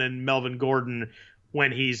Gallman and Melvin Gordon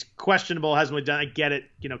when he's questionable, hasn't really done. I get it.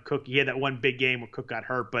 Cook, he had that one big game where Cook got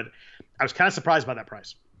hurt, but I was kind of surprised by that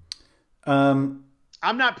price. I'm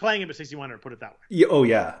not playing him at 6,100, put it that way. Yeah, oh,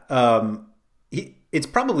 yeah. It's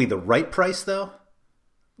probably the right price, though.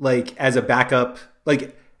 Like, as a backup,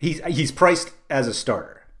 like, he's priced as a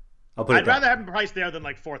starter. I'd rather have him priced there than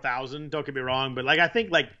like 4,000. Don't get me wrong, but like I think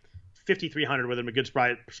like 5,300 with him a good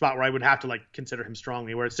spot where I would have to like consider him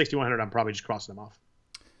strongly. Where at 6,100, I'm probably just crossing him off.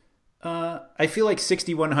 I feel like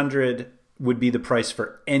 6,100 would be the price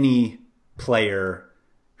for any player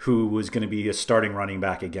who was going to be a starting running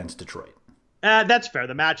back against Detroit. That's fair.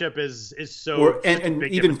 The matchup is so and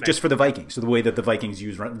even just for the Vikings. So the way that the Vikings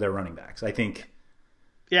use their running backs, I think.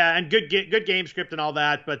 Yeah, and good game script and all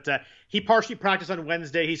that, but he partially practiced on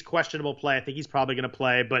Wednesday. He's questionable play. I think he's probably going to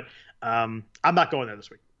play, but I'm not going there this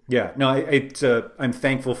week. Yeah, no, I'm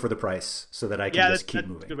thankful for the price so that I can just keep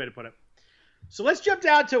moving. That's a good way to put it. So let's jump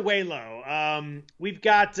down to way low. We've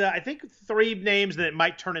got, I think, 3 names that it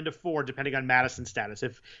might turn into 4 depending on Madison's status.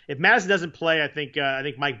 If Madison doesn't play, I think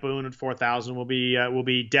Mike Boone at 4,000 will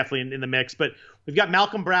be definitely in the mix. But we've got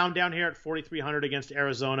Malcolm Brown down here at 4,300 against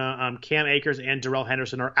Arizona. Cam Akers and Darrell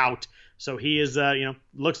Henderson are out, so he is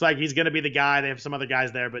looks like he's going to be the guy. They have some other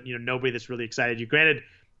guys there, but nobody that's really excited you. Granted,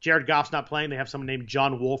 Jared Goff's not playing. They have someone named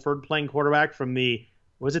John Wolford playing quarterback from the.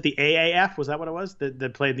 Was it the AAF? Was that what it was?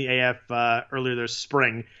 That played the AF earlier this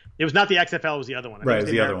spring. It was not the XFL. It was the other one. Right, it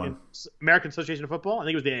was the other one. American Association of Football. I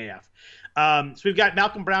think it was the AAF. So we've got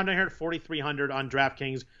Malcolm Brown down here at 4,300 on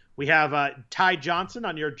DraftKings. We have Ty Johnson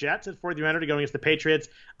on your Jets at 4,300 going against the Patriots.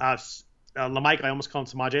 LaMichael, I almost called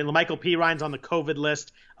him Samaje. LaMichael Pirines on the COVID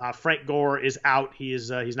list. Frank Gore is out.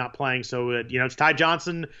 He's not playing. So it's Ty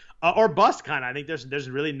Johnson or bust kind of. I think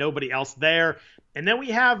there's really nobody else there. And then we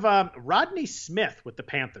have Rodney Smith with the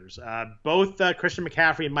Panthers. Both Christian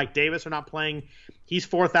McCaffrey and Mike Davis are not playing. He's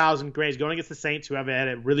 4,000. Great. He's going against the Saints, who have had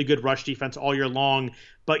a really good rush defense all year long.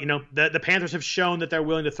 But the Panthers have shown that they're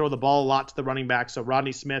willing to throw the ball a lot to the running back. So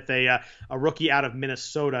Rodney Smith, a rookie out of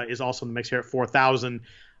Minnesota, is also in the mix here at 4,000.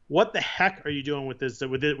 What the heck are you doing with this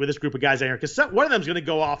group of guys out here? Because one of them is going to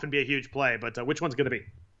go off and be a huge play, but which one's going to be?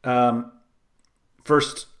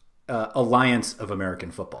 First, Alliance of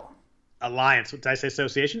American Football. Alliance. Did I say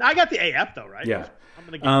association? I got the AF though, right? Yeah.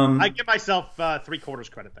 I give myself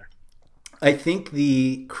 3/4 credit there. I think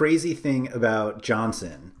the crazy thing about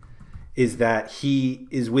Johnson is that he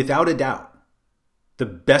is without a doubt the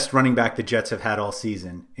best running back the Jets have had all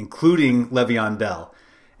season, including Le'Veon Bell.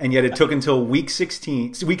 And yet it took until week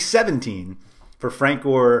 17 for Frank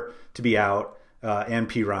Gore to be out and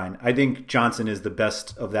Pirine. I think Johnson is the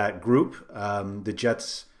best of that group. The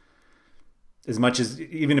Jets, as much as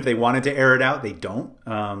even if they wanted to air it out, they don't.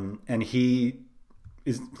 And he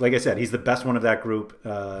is, like I said, he's the best one of that group.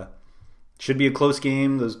 Should be a close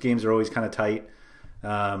game. Those games are always kind of tight.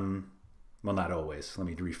 Well, not always. Let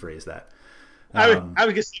me rephrase that. I was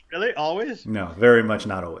going to say, really? Always? No, very much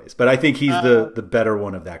not always. But I think he's the better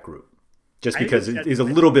one of that group. Just because it is a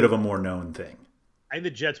little bit of a more known thing. I think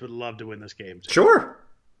the Jets would love to win this game. Sure.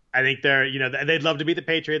 I think they'd love to beat the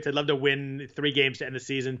Patriots. They'd love to win 3 games to end the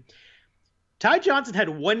season. Ty Johnson had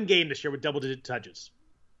 1 game this year with double-digit touches.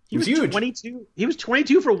 He was huge. 22. He was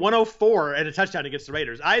 22 for 104 and a touchdown against the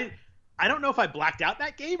Raiders. I don't know if I blacked out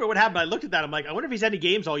that game or what happened. I looked at that. I'm like, I wonder if he's had any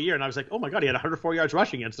games all year. And I was like, oh my God, he had 104 yards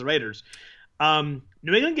rushing against the Raiders.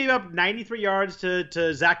 New England gave up 93 yards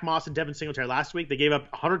to Zach Moss and Devin Singletary last week. They gave up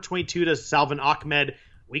 122 to Salvin Ahmed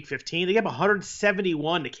week 15. They gave up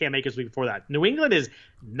 171 to Cam Akers week before that. New England is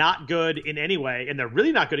not good in any way, and they're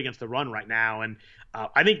really not good against the run right now. And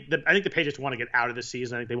I think the Patriots want to get out of this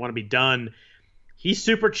season. I think they want to be done. He's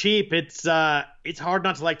super cheap. It's hard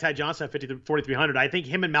not to like Ty Johnson at 4,300. I think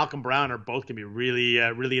him and Malcolm Brown are both going to be really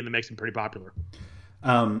in the mix and pretty popular.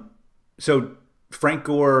 So Frank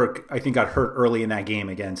Gore, I think, got hurt early in that game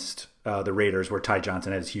against the Raiders where Ty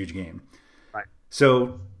Johnson had his huge game. Right.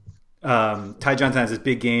 So Ty Johnson has this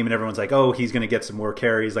big game and everyone's like, oh, he's going to get some more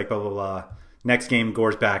carries, like blah, blah, blah. Next game,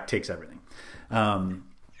 Gore's back, takes everything. But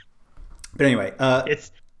anyway.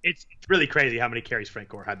 It's really crazy how many carries Frank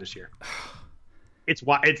Gore had this year. It's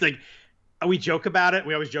like we joke about it.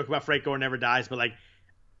 We always joke about Frank Gore never dies, but like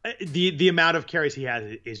the amount of carries he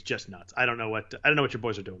has is just nuts. I don't know what your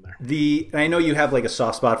boys are doing there. I know you have like a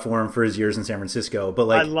soft spot for him for his years in San Francisco, but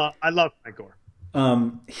like I love Frank Gore.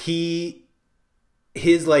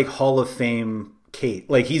 His like Hall of Fame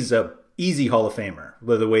like he's a easy Hall of Famer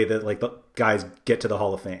by the way that like the guys get to the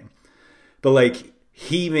Hall of Fame, but like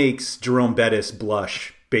he makes Jerome Bettis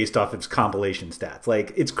blush based off of his compilation stats.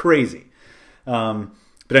 Like it's crazy.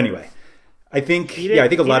 But anyway, I think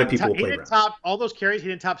a lot of people will play Brown. All those carries, he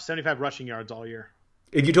didn't top 75 rushing yards all year.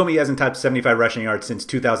 If you told me he hasn't topped 75 rushing yards since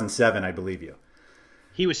 2007, I believe you.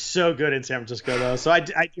 He was so good in San Francisco, though. So I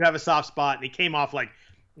do have a soft spot, and he came off like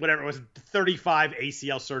whatever it was, 35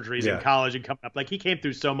 ACL surgeries in college and coming up. Like he came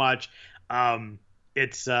through so much. I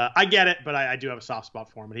get it, but I do have a soft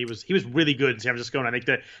spot for him, and he was really good in San Francisco, and I think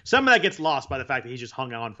that some of that gets lost by the fact that he's just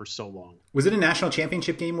hung on for so long. Was it a national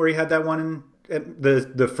championship game where he had that one in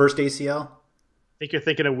the first ACL? I think you're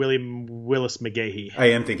thinking of Willis McGahee.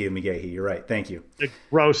 I am thinking of McGahee. You're right. Thank you. The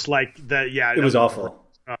gross, it was awful.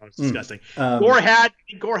 Oh, it's disgusting. Gore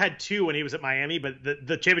had two when he was at Miami, but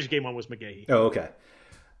the championship game one was McGahee. Oh, okay.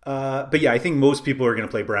 But yeah, I think most people are going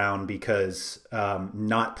to play Brown because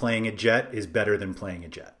not playing a Jet is better than playing a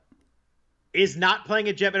Jet. Is not playing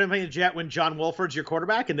a Jet better than playing a Jet when John Wolford's your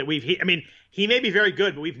quarterback? And that he may be very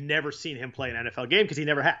good, but we've never seen him play an NFL game because he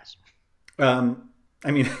never has.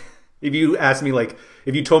 If you asked me, like,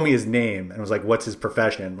 if you told me his name and was like, what's his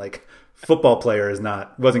profession? Like, football player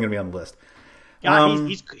wasn't going to be on the list. Yeah,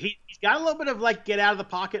 he's got a little bit of like get out of the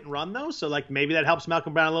pocket and run though. So like maybe that helps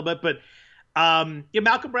Malcolm Brown a little bit, but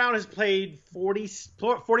Malcolm Brown has played 40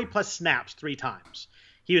 plus snaps 3 times.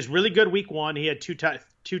 He was really good week 1. He had two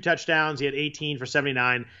touchdowns. He had 18 for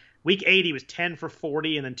 79. Week 8, he was 10 for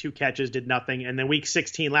 40 and then 2 catches, did nothing. And then week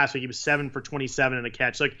 16 last week, he was 7 for 27 and a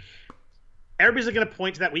catch. Like everybody's going to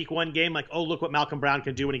point to that week 1 game like, oh, look what Malcolm Brown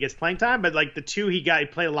can do when he gets playing time. But like the 2 he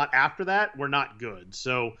played a lot after that were not good.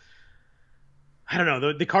 So I don't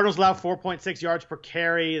know. The Cardinals allow 4.6 yards per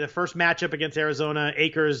carry. The first matchup against Arizona,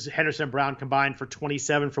 Akers, Henderson, Brown combined for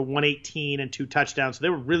 27 for 118 and 2 touchdowns. So they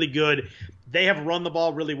were really good. They have run the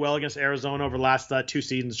ball really well against Arizona over the last 2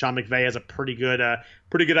 seasons. Sean McVay has a pretty good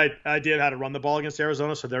idea of how to run the ball against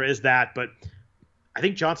Arizona. So there is that. But I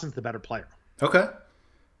think Johnson's the better player. Okay.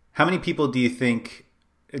 How many people do you think,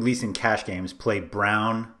 at least in cash games, play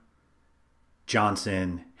Brown,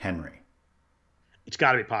 Johnson, Henry? It's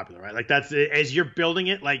got to be popular, right? Like that's as you're building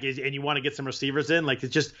it, like, and you want to get some receivers in, like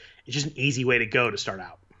it's just an easy way to go to start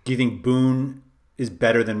out. Do you think Boone is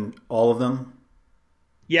better than all of them?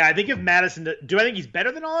 Yeah, I think if Madison, do I think he's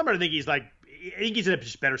better than all of them, or I think he's in a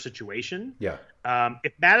just better situation? Yeah.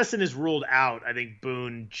 If Madison is ruled out, I think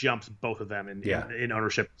Boone jumps both of them in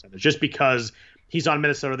ownership percentage, just because he's on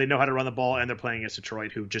Minnesota, they know how to run the ball, and they're playing against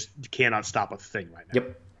Detroit, who just cannot stop a thing right now.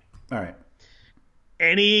 Yep. All right.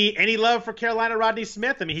 Any love for Carolina Rodney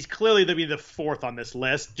Smith? I mean, he's clearly the 4th on this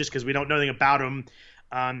list just because we don't know anything about him.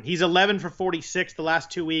 He's 11 for 46 the last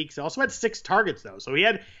 2 weeks. Also had 6 targets though, so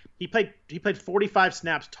he played 45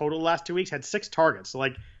 snaps total the last 2 weeks. Had 6 targets. So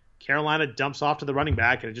like Carolina dumps off to the running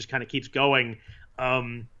back and it just kind of keeps going.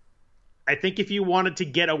 I think if you wanted to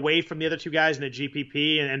get away from the other 2 guys in a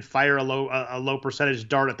GPP and fire a low percentage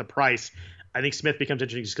dart at the price, I think Smith becomes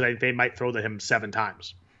interesting just because I think they might throw to him 7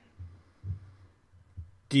 times.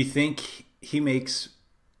 Do you think he makes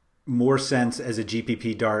more sense as a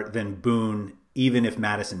GPP dart than Boone, even if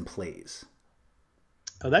Madison plays?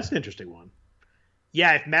 Oh, that's an interesting one.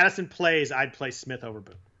 Yeah, if Madison plays, I'd play Smith over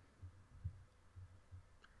Boone.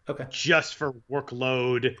 Okay. Just for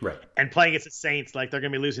workload. Right. And playing against the Saints, like they're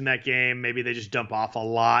going to be losing that game. Maybe they just dump off a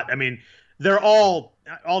lot. I mean, they're all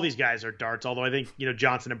these guys are darts, although I think,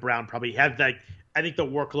 Johnson and Brown probably have that. I think the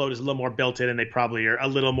workload is a little more built in, and they probably are a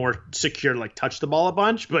little more secure to like touch the ball a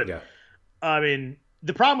bunch. But yeah. I mean,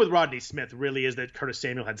 the problem with Rodney Smith really is that Curtis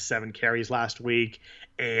Samuel had 7 carries last week,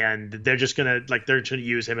 and they're just gonna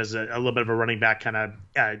use him as a little bit of a running back kind of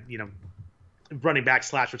running back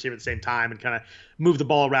 / receiver at the same time, and kind of move the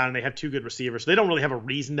ball around. And they have 2 good receivers, so they don't really have a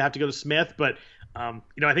reason to have to go to Smith. But I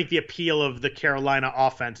think the appeal of the Carolina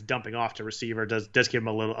offense dumping off to receiver does give him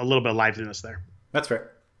a little bit of liveliness there. That's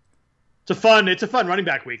fair. It's a fun running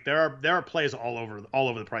back week. There are plays all over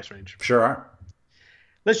the price range. Sure are.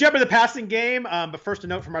 Let's jump into the passing game. But first, a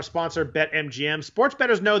note from our sponsor, BetMGM. Sports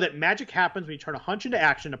bettors know that magic happens when you turn a hunch into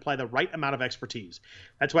action and apply the right amount of expertise.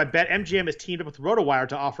 That's why BetMGM has teamed up with RotoWire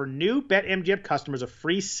to offer new BetMGM customers a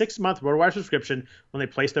free 6-month RotoWire subscription when they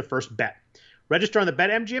place their first bet. Register on the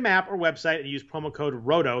BetMGM app or website and use promo code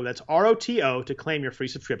ROTO, that's ROTO, to claim your free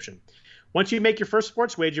subscription. Once you make your first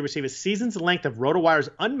sports wager, you receive a season's length of RotoWire's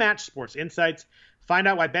unmatched sports insights. Find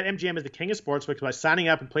out why BetMGM is the king of sportsbooks by signing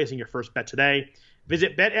up and placing your first bet today.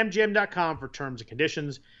 Visit BetMGM.com for terms and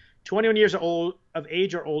conditions. 21 years of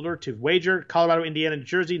age or older to wager. Colorado, Indiana, New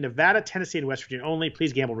Jersey, Nevada, Tennessee, and West Virginia only.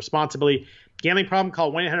 Please gamble responsibly. Gambling problem?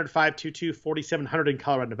 Call 1-800-522-4700 in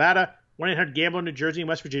Colorado, Nevada. 1-800-GAMBLER in New Jersey and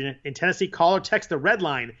West Virginia. In Tennessee, call or text the red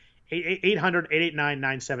line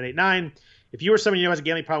 800-889-9789. If you or someone you know has a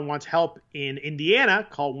gambling problem and wants help in Indiana,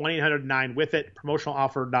 call 1-800-9-WITH-IT. Promotional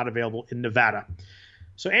offer not available in Nevada.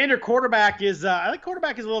 So, Andrew, quarterback is I think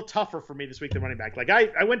quarterback is a little tougher for me this week than running back. Like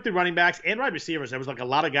I went through running backs and wide receivers. There was like a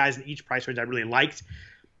lot of guys in each price range I really liked.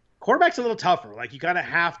 Quarterback's a little tougher. Like you kind of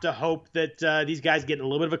have to hope that these guys get in a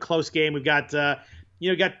little bit of a close game. We've got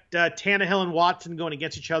Tannehill and Watson going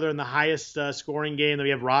against each other in the highest scoring game. Then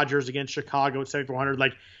we have Rodgers against Chicago at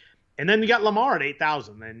 7,400. And then we got Lamar at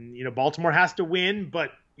 8,000. And Baltimore has to win,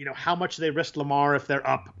 but how much do they risk Lamar if they're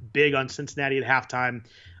up big on Cincinnati at halftime?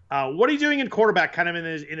 What are you doing in quarterback kind of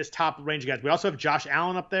in his top range guys? We also have Josh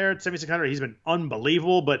Allen up there at 7,600. He's been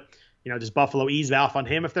unbelievable, but does Buffalo ease off on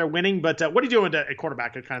him if they're winning? But what are you doing at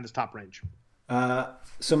quarterback at kind of this top range?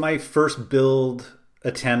 So my first build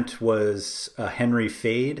attempt was a Henry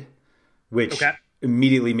fade, which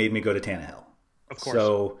immediately made me go to Tannehill. Of course.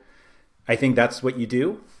 So I think that's what you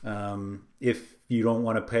do. If you don't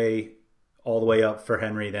want to pay all the way up for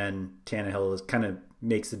Henry, then Tannehill kind of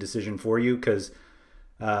makes the decision for you because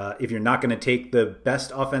if you're not going to take the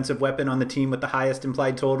best offensive weapon on the team with the highest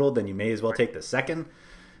implied total, then you may as well take the second.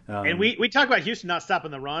 And we talk about Houston not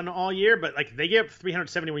stopping the run all year, but they gave up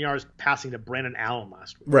 371 yards passing to Brandon Allen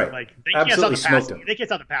last week. Right. They absolutely can't stop the pass. They can't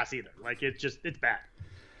stop the pass either. It's bad.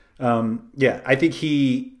 I think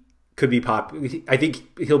he could be I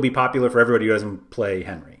think he'll be popular for everybody who doesn't play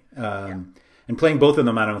Henry. And playing both of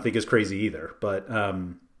them, I don't think is crazy either. But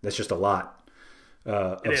that's just a lot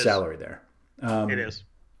of salary there. It is.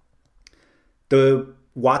 The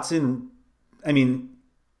Watson,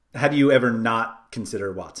 how do you ever not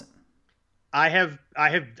consider Watson? I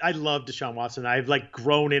love Deshaun Watson. I've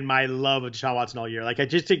grown in my love of Deshaun Watson all year. I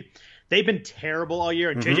just think they've been terrible all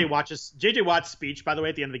year. And JJ Watt's speech, by the way,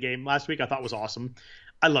 at the end of the game last week, I thought was awesome.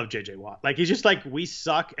 I love JJ Watt. He's just we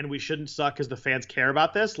suck and we shouldn't suck because the fans care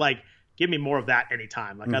about this. Give me more of that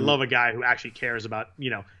anytime. I love a guy who actually cares about,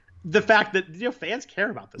 the fact that fans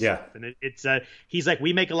care about this stuff, and he's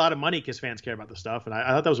we make a lot of money because fans care about this stuff, and I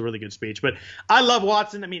thought that was a really good speech. But I love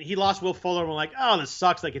Watson. He lost Will Fuller, and we're oh, this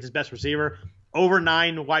sucks. It's his best receiver. Over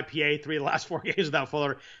 9 YPA 3 of the last 4 games without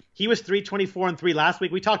Fuller. He was 324 and 3 last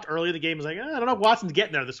week. We talked earlier in the game. I don't know if Watson's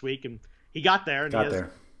getting there this week, and he got there. And he has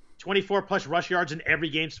 24 plus rush yards in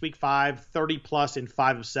every game this week, 30 plus in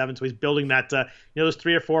 5 of 7. So he's building that those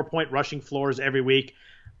 3 or 4 point rushing floors every week.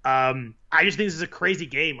 I just think this is a crazy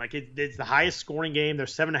game. It's the highest scoring game. They're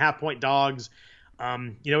 7.5 point dogs.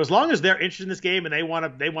 As long as they're interested in this game and they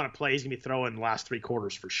want to play, he's gonna be throwing the last 3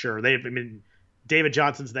 quarters for sure. David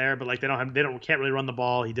Johnson's there, but can't really run the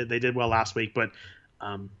ball. They did well last week, but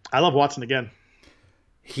I love Watson again.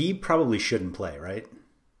 He probably shouldn't play, right?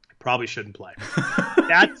 Probably shouldn't play.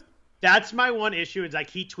 That's my one issue. Is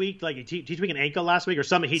he tweaked he tweaked an ankle last week or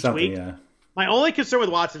something. He tweaked. Yeah. My only concern with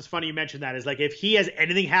Watson, it's funny you mentioned that, is if he has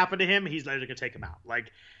anything happen to him, he's literally going to take him out.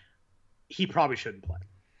 He probably shouldn't play.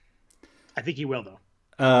 I think he will, though.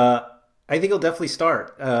 I think he'll definitely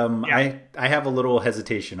start. I have a little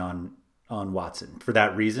hesitation on Watson for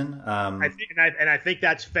that reason. I think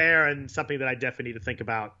that's fair and something that I definitely need to think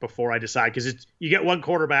about before I decide, because you get one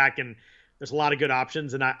quarterback and there's a lot of good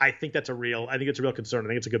options, and I think it's a real concern. I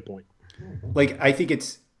think it's a good point. I think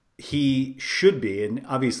he should be, and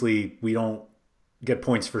obviously we don't get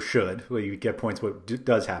points for should. Well, you get points what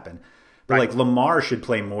does happen. But right. Lamar should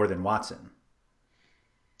play more than Watson.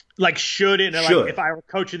 Should. If I were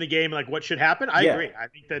coaching the game, what should happen? I agree. I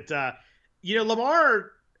think that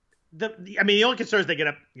Lamar. The only concern is they get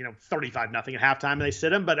up 35-0 at halftime and they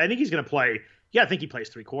sit him. But I think he's going to play. Yeah, I think he plays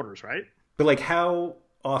 3 quarters, right? But how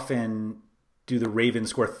often do the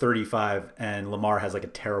Ravens score 35 and Lamar has a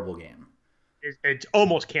terrible game? It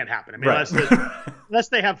almost can't happen. Unless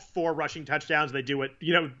they have 4 rushing touchdowns, they do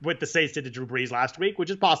what the Saints did to Drew Brees last week,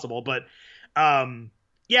 which is possible. But I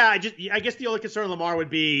guess the only concern of Lamar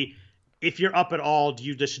would be if you're up at all, do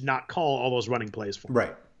you just not call all those running plays for him?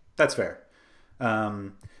 Right. That's fair.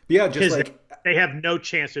 Yeah, just like they have no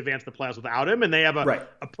chance to advance the playoffs without him, and they have a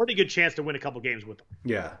pretty good chance to win a couple games with him.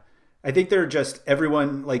 Yeah. I think they're just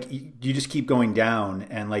everyone, like, you just keep going down,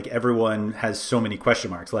 and like everyone has so many question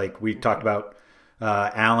marks. Like we talked about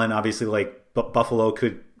Allen, obviously, like Buffalo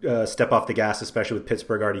could step off the gas, especially with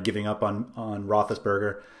Pittsburgh already giving up on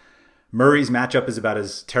Roethlisberger. Murray's matchup is about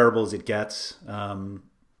as terrible as it gets. And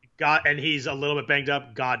he's a little bit banged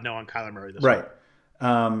up. God no on Kyler Murray this week.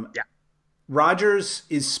 Yeah. Rodgers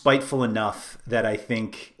is spiteful enough that I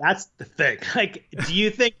think that's the thing. Like, do you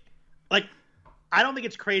think, like, I don't think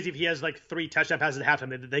it's crazy if he has like 3 touchdown passes at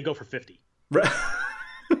halftime. They go for 50.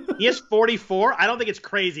 He has 44. I don't think it's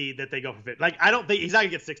crazy that they go for 50. Like, I don't think he's not gonna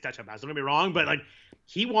get 6 touchdown passes. Don't get me wrong, but like,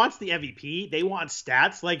 he wants the MVP. They want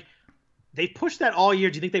stats. Like, they pushed that all year.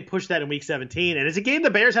 Do you think they pushed that in week 17? And it's a game the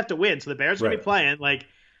Bears have to win, so the Bears are gonna be playing. Like,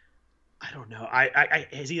 I don't know.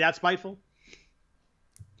 Is he that spiteful?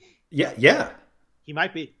 Yeah. He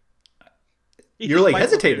might be. You're like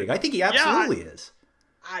hesitating. I think he absolutely is.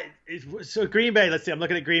 So Green Bay, let's see. I'm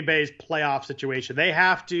looking at Green Bay's playoff situation. They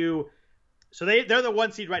have to. So they're the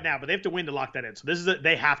 1 seed right now, but they have to win to lock that in. So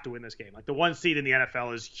they have to win this game. Like, the 1 seed in the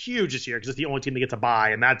NFL is huge this year because it's the only team that gets a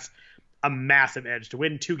bye, and that's a massive edge. To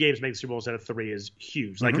win 2 games, make the Super Bowl instead of 3 is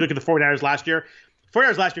huge. Like, you look at the 49ers last year.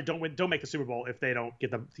 49ers last year don't make the Super Bowl if they don't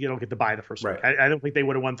get the bye the first week. I don't think they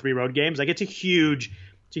would have won 3 road games. Like, it's a huge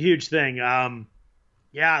thing.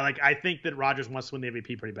 Yeah, like, I think that Rodgers wants to win the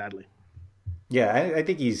MVP pretty badly. Yeah, I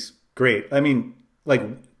think he's great. I mean, like,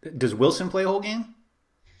 does Wilson play a whole game?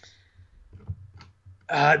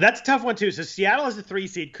 That's a tough one, too. So Seattle is a 3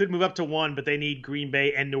 seed, could move up to 1, but they need Green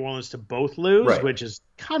Bay and New Orleans to both lose, which is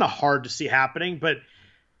kind of hard to see happening. But,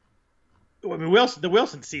 I mean, the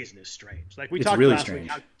Wilson season is strange. Like, we talked really last week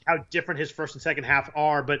how different his first and second half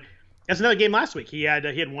are, but that's another game last week. He had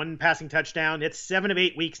 1 passing touchdown. It's 7 of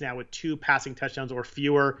 8 weeks now with 2 passing touchdowns or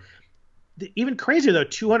fewer. Even crazier, though,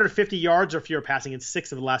 250 yards or fewer passing in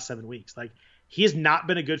 6 of the last 7 weeks. Like, he has not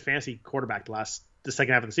been a good fantasy quarterback the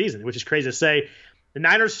second half of the season, which is crazy to say. The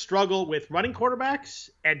Niners struggle with running quarterbacks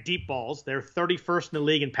and deep balls. They're 31st in the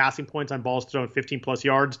league in passing points on balls thrown 15-plus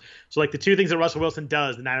yards. So, like, the 2 things that Russell Wilson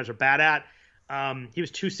does, the Niners are bad at. He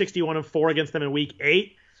was 261-4 against them in Week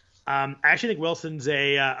 8. I actually think Wilson's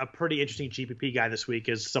a pretty interesting GPP guy this week,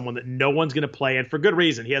 as someone that no one's going to play, and for good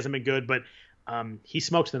reason. He hasn't been good, but he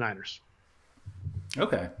smokes the Niners.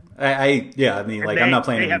 Okay. I mean, like, I'm not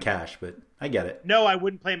playing him in cash, but I get it. No, I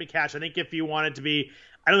wouldn't play him in cash. I think if you wanted to be –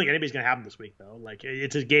 I don't think anybody's going to have him this week, though. Like,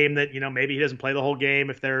 it's a game that, maybe he doesn't play the whole game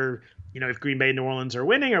if they're – if Green Bay and New Orleans are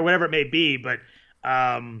winning or whatever it may be. But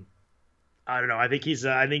I don't know. I think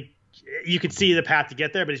I think you could see the path to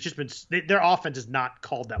get there, but it's just been – their offense is not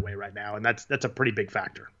called that way right now, and that's a pretty big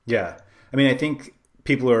factor. Yeah. I mean, I think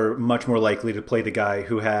people are much more likely to play the guy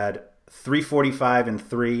who had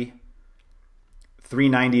 345-3,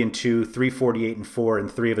 390-2, 348-4 in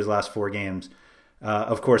 3 of his last 4 games.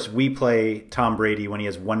 Of course, we play Tom Brady when he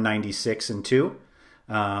has 196-2.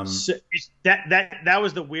 So that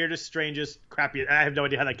was the weirdest, strangest, crappiest. I have no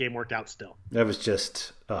idea how that game worked out still. That was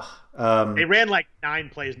just they ran like 9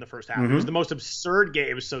 plays in the first half. Mm-hmm. It was the most absurd game.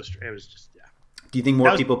 It was just Do you think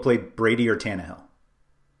more people play Brady or Tannehill?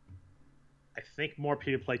 I think more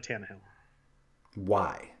people play Tannehill.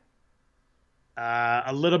 Why?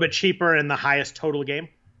 A little bit cheaper in the highest total game.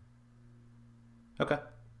 Okay.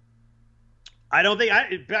 I don't think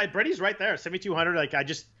Brady's right there, 7,200. Like, I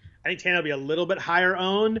think Tannehill will be a little bit higher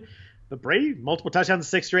owned, but Brady multiple touchdowns in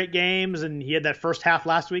 6 straight games, and he had that first half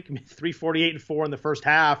last week. 348-4 in the first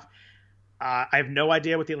half. I have no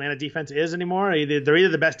idea what the Atlanta defense is anymore. They're either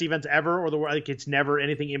the best defense ever, or it's never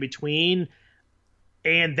anything in between.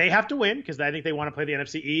 And they have to win because I think they want to play the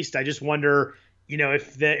NFC East. I just wonder,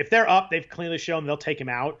 if they're up, they've clearly shown they'll take him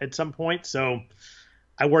out at some point. So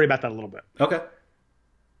I worry about that a little bit. Okay.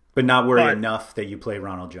 But not worry enough that you play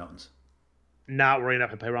Ronald Jones. Not worry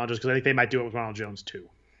enough to play Ronald Jones because I think they might do it with Ronald Jones too.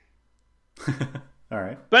 All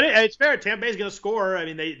right. But it's fair. Tampa Bay's going to score. I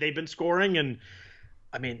mean, they've been scoring, and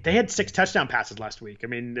I mean, they had 6 touchdown passes last week. I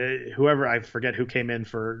mean, whoever, I forget who came in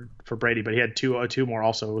for Brady, but he had two more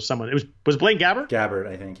also. It was someone. Was Blaine Gabbert? Gabbert,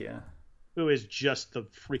 I think, yeah. Who is just the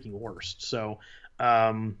freaking worst. So,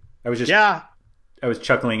 I was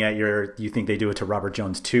chuckling at you think they do it to Robert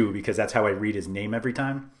Jones too, because that's how I read his name every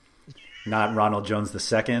time. Not Ronald Jones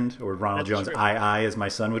II or Ronald Jones II, as my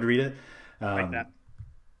son would read it. Like that.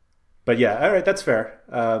 But yeah, all right, that's fair.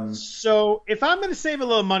 So if I'm going to save a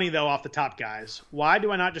little money, though, off the top guys, why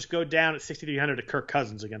do I not just go down at 6,300 to Kirk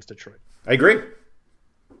Cousins against Detroit? I agree.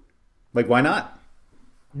 Like, why not?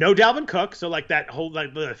 No Dalvin Cook, so like that whole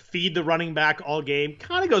like the feed the running back all game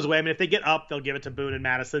kind of goes away. I mean, if they get up, they'll give it to Boone and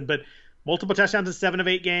Madison, but multiple touchdowns in 7 of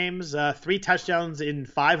 8 games, 3 touchdowns in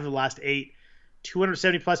 5 of the last 8,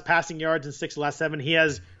 270 plus passing yards in 6 of the last 7. He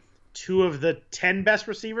has 2 of the 10 best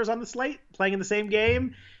receivers on the slate playing in the same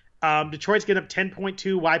game. Detroit's getting up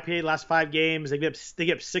 10.2 YPA last 5 games. They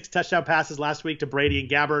get up 6 touchdown passes last week to Brady and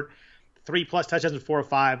Gabbert, 3+ touchdowns in 4 or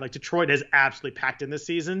 5. Like Detroit has absolutely packed in this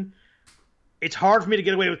season. It's hard for me to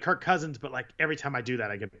get away with Kirk Cousins, but like every time I do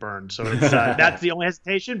that, I get burned. So it's, that's the only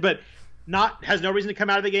hesitation. But has no reason to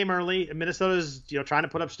come out of the game early. Minnesota's trying to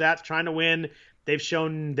put up stats, trying to win. They've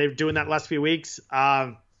shown they're doing that last few weeks.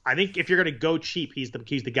 I think if you're going to go cheap, he's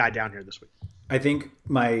the guy down here this week. I think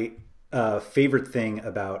my favorite thing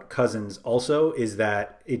about Cousins also is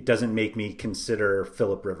that it doesn't make me consider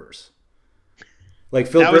Phillip Rivers. Like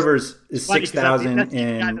Phillip Rivers is 6,000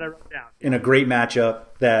 in a great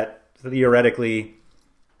matchup that theoretically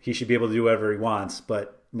he should be able to do whatever he wants,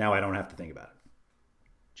 but now I don't have to think about it.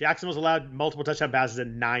 Jacksonville's allowed multiple touchdown passes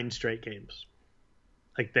in 9 straight games.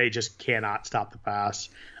 Like they just cannot stop the pass.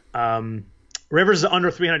 Rivers is under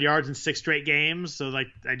 300 yards in 6 straight games. So like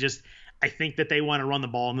I think that they want to run the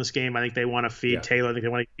ball in this game. I think they want to feed Taylor. I think they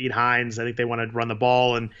want to feed Hines. I think they want to run the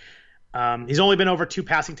ball. And he's only been over 2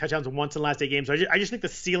 passing touchdowns once in the last 8 games. So I just think the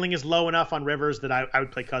ceiling is low enough on Rivers that I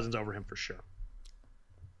would play Cousins over him for sure.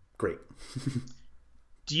 Great.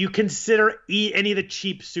 Do you consider any of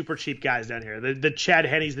the super cheap guys down here? The Chad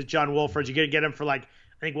Henneys, the John Wolfords, you're going to get him for like,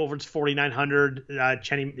 I think Wolford's 4,900.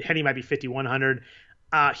 Henne might be 5,100.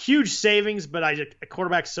 Huge savings, but a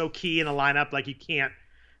quarterback's so key in a lineup. Like you can't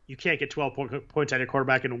get 12 points out of your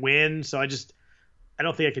quarterback and win. So I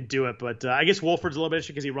don't think I could do it. But I guess Wolford's a little bit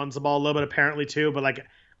interesting because he runs the ball a little bit apparently too. But like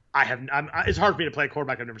it's hard for me to play a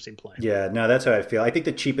quarterback I've never seen play. Yeah, no, that's how I feel. I think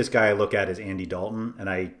the cheapest guy I look at is Andy Dalton, and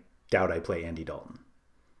I doubt I play Andy Dalton.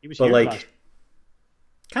 But like,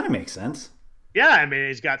 kind of makes sense. Yeah, I mean,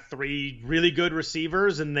 he's got 3 really good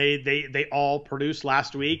receivers, and they all produced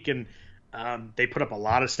last week, and they put up a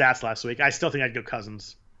lot of stats last week. I still think I'd go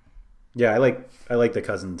Cousins. Yeah, I like the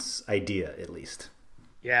Cousins idea at least.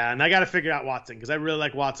 Yeah, and I got to figure out Watson because I really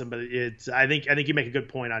like Watson, but I think you make a good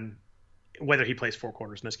point on whether he plays 4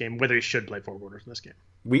 quarters in this game, whether he should play 4 quarters in this game.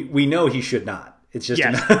 We know he should not. It's just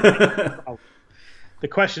The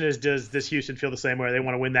question is, does Houston feel the same way? They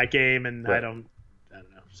want to win that game, and right. I don't know.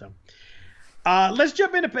 So let's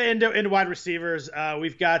jump into wide receivers.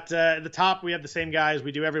 We've got at the top, we have the same guys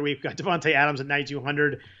we do every week. We've got Devontae Adams at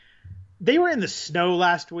 9,200. They were in the snow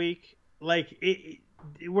last week. Like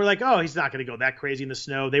we're like, oh, he's not going to go that crazy in the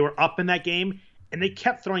snow. They were up in that game, and they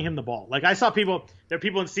kept throwing him the ball. Like I saw there are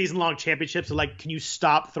people in season-long championships that are like, can you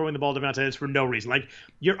stop throwing the ball to Devontae Adams for no reason? Like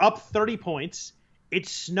you're up 30 points.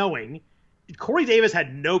 It's snowing. Corey Davis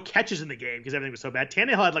had no catches in the game because everything was so bad.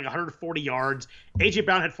 Tannehill had like 140 yards. A.J.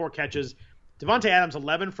 Brown had 4 catches. Devontae Adams,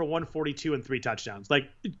 11 for 142 and 3 touchdowns. Like,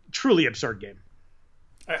 truly absurd game.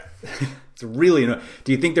 It's really annoying.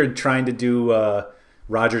 Do you think they're trying to do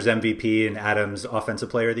Rodgers MVP and Adams Offensive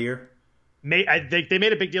Player of the Year? I think they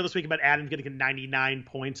made a big deal this week about Adams getting a 99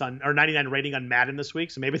 rating on Madden this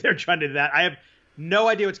week. So maybe they're trying to do that. I have no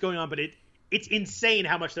idea what's going on, but it's insane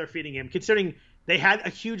how much they're feeding him, considering they had a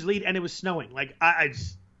huge lead and it was snowing. Like I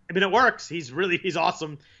mean, it works. He's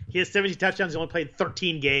awesome. He has 17 touchdowns. He only played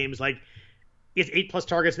 13 games. Like he has 8+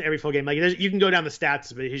 targets in every full game. Like you can go down the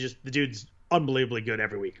stats, but the dude's unbelievably good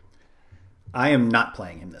every week. I am not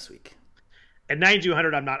playing him this week. At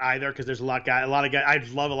 9,200, I'm not either because there's a lot of guys. I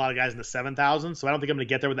love a lot of guys in the 7,000, so I don't think I'm going to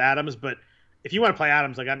get there with Adams. But if you want to play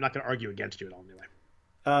Adams, like I'm not going to argue against you at all anyway.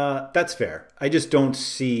 That's fair. I just don't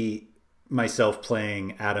see myself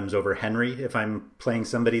playing Adams over Henry if I'm playing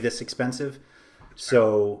somebody this expensive.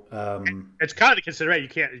 So it's kind of the consideration.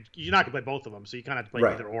 You're not gonna play both of them, so you kind of have to play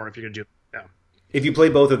either or if you're gonna do. Yeah. If you play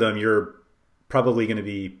both of them, you're probably going to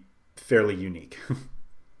be fairly unique.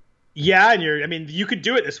 Yeah, and you could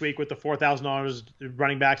do it this week with the $4,000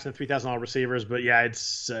 running backs and the $3,000 receivers, but yeah,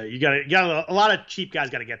 it's you got a lot of cheap guys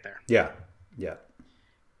got to get there. Yeah.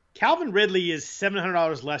 Calvin Ridley is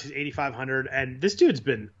 $700 less. He's $8,500, and this dude's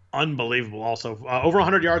been unbelievable. Also, over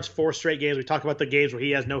 100 yards, 4 straight games. We talked about the games where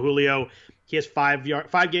he has no Julio. He has 5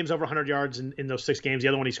 games over 100 yards in those 6 games. The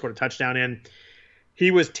other one he scored a touchdown in. He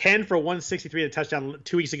was 10 for 163 at a touchdown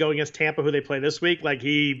 2 weeks ago against Tampa, who they play this week. Like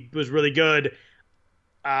he was really good.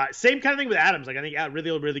 Same kind of thing with Adams. Like I think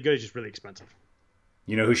really, really good. He's just really expensive.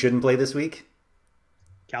 You know who shouldn't play this week?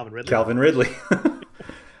 Calvin Ridley.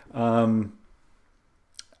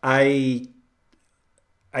 I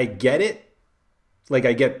get it. Like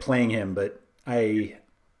I get playing him, but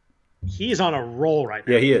he's on a roll right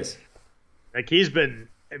now. Yeah, he is. Like he's been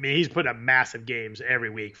I mean, he's putting up massive games every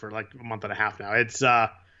week for like a month and a half now.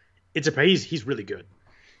 He's really good.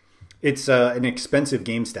 It's an expensive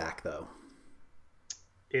game stack though.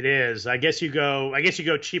 It is. I guess you go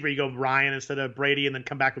cheaper. You go Ryan instead of Brady, and then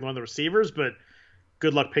come back with one of the receivers. But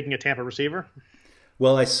good luck picking a Tampa receiver.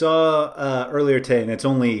 Well, I saw earlier today, and it's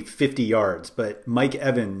only 50 yards, but Mike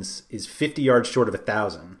Evans is 50 yards short of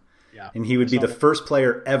 1,000. Yeah, and he would be the first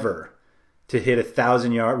player ever to hit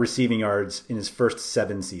 1,000 receiving yards in his first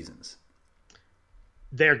 7 seasons.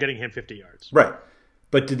 They're getting him 50 yards. Right.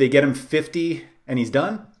 But did they get him 50 and he's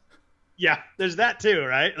done? Yeah, there's that too,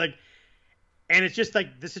 right? Like, and it's just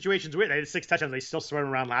like the situation's weird. They had 6 touchdowns. They still threw him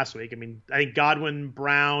around last week. I mean, I think Godwin,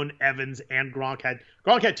 Brown, Evans, and Gronk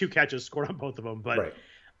had 2 catches, scored on both of them. But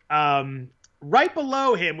right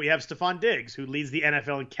below him, we have Stephon Diggs, who leads the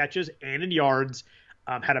NFL in catches and in yards.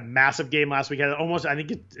 Had a massive game last week. Had almost, I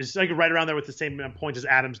think it's like right around there with the same points as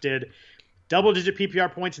Adams did. Double-digit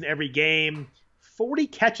PPR points in every game. 40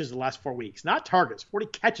 catches the last 4 weeks. Not targets. 40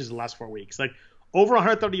 catches the last 4 weeks. Like, over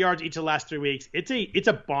 130 yards each of the last 3 weeks. It's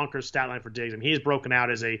a bonkers stat line for Diggs. I mean, he's broken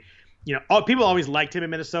out as people always liked him in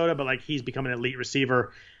Minnesota, but like he's become an elite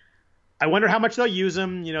receiver. I wonder how much they'll use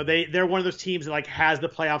him. You know, they're one of those teams that like has the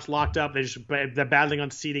playoffs locked up. They're battling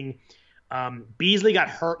on seeding. Beasley got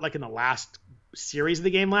hurt like in the last series of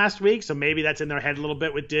the game last week, so maybe that's in their head a little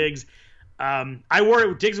bit with Diggs.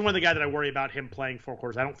 Diggs is one of the guys that I worry about him playing 4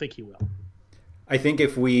 quarters. I don't think he will. I think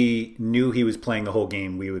if we knew he was playing the whole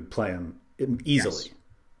game, we would play him easily.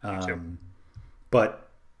 Yes. But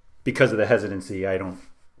because of the hesitancy, I don't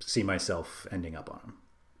see myself ending up on him.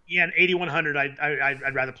 Yeah, and 8,100,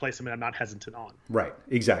 I'd rather play something I'm not hesitant on. Right,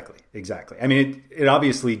 exactly. I mean, it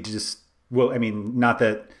obviously just, well, I mean, not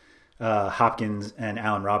that Hopkins and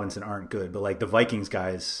Allen Robinson aren't good, but like the Vikings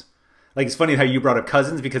guys, like it's funny how you brought up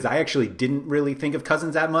Cousins, because I actually didn't really think of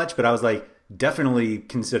Cousins that much, but I was like definitely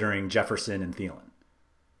considering Jefferson and Thielen.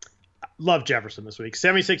 Love Jefferson this week.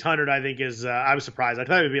 7,600, I think is. I was surprised. I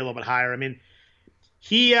thought it would be a little bit higher. I mean,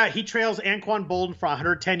 he trails Anquan Bolden for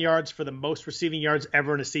 110 yards for the most receiving yards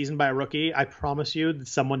ever in a season by a rookie. I promise you that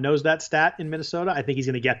someone knows that stat in Minnesota. I think he's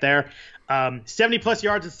going to get there. 70 plus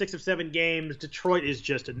yards in 6 of 7 games. Detroit is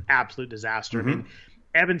just an absolute disaster. Mm-hmm. I mean,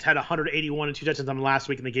 Evans had 181 and 2 touchdowns on him last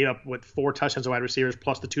week, and they gave up 4 touchdowns to wide receivers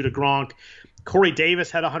plus the 2 to Gronk. Corey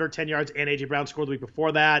Davis had 110 yards, and A.J. Brown scored the week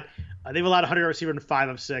before that. They've allowed 100 receiver in 5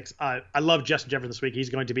 of 6. I love Justin Jefferson this week. He's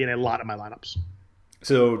going to be in a lot of my lineups.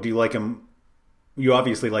 So do you like him? You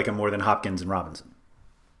obviously like him more than Hopkins and Robinson.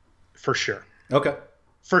 For sure. Okay.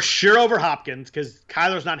 For sure over Hopkins, because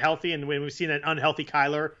Kyler's not healthy, and when we've seen an unhealthy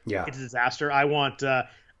Kyler, it's a disaster. I don't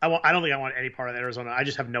think I want any part of Arizona. I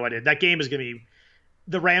just have no idea. That game is going to be –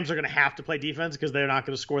 the Rams are going to have to play defense because they're not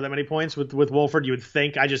going to score that many points with Wolford, you would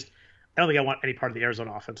think. I don't think I want any part of the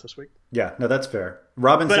Arizona offense this week. Yeah, no, that's fair.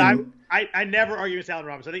 Robinson. But I never argue against Allen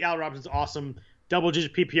Robinson. I think Allen Robinson's awesome.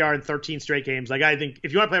 Double-digit PPR in 13 straight games. Like, I think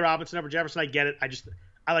if you want to play Robinson over Jefferson, I get it.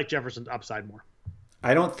 I like Jefferson's upside more.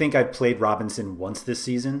 I don't think I played Robinson once this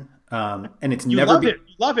season. And it's you never love him.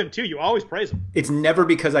 You love him too. You always praise him. It's never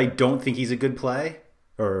because I don't think he's a good play,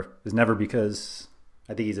 or it's never because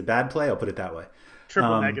I think he's a bad play. I'll put it that way.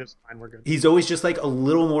 Triple negatives, fine, we're good. He's always just like a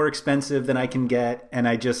little more expensive than I can get, and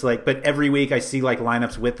I just like. But every week I see like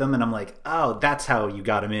lineups with them, and I'm like, oh, that's how you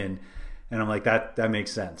got him in, and I'm like, that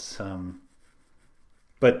makes sense.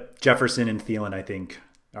 But Jefferson and Thielen, I think,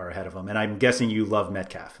 are ahead of him, and I'm guessing you love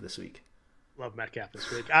Metcalf this week. Love Metcalf this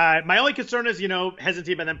week. My only concern is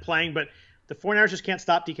hesitancy about them playing, but the 49ers just can't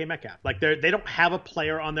stop DK Metcalf. Like they don't have a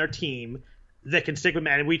player on their team that can stick with him.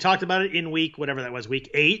 And we talked about it in week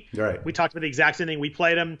 8. Right. We talked about the exact same thing. We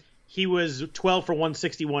played him. He was 12 for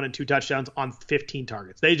 161 and 2 touchdowns on 15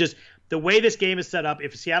 targets. The way this game is set up,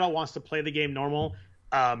 if Seattle wants to play the game normal,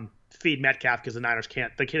 feed Metcalf because the Niners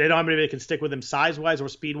can't. They don't have anybody that can stick with him size-wise or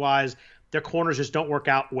speed-wise. Their corners just don't work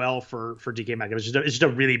out well for DK Metcalf. It's just a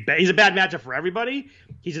really bad – he's a bad matchup for everybody.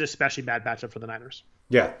 He's an especially bad matchup for the Niners.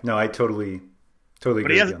 Yeah. No, I totally agree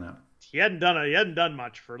with you on that. He hadn't done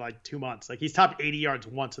much for like 2 months. Like he's topped 80 yards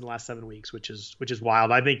once in the last 7 weeks, which is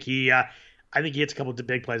wild. I think he hits a couple of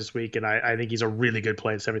big plays this week, and I think he's a really good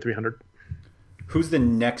play at 7,300. Who's the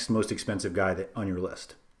next most expensive guy on your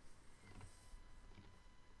list?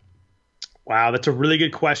 Wow, that's a really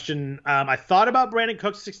good question. I thought about Brandon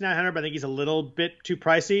Cooks 6,900, but I think he's a little bit too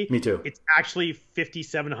pricey. Me too. It's actually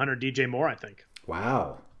 5,700 DJ Moore, I think.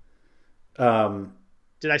 Wow.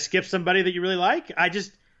 Did I skip somebody that you really like?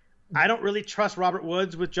 I don't really trust Robert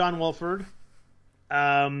Woods with John Wolford.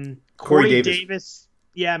 Corey Davis,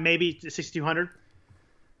 yeah, maybe 6,200.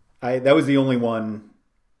 That was the only one.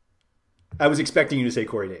 I was expecting you to say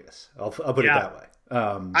Corey Davis. I'll put it that way.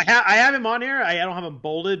 I have him on here. I don't have him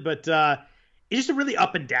bolded, but it's just a really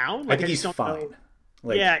up and down. Like, I think he's fine.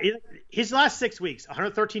 Like, yeah, his last 6 weeks: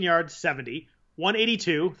 113 yards, 70,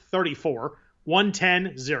 182, 34,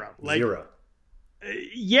 110, 0. Like, 0.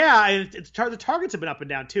 Yeah, the targets have been up and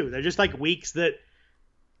down too. They're just like weeks that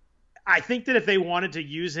I think that if they wanted to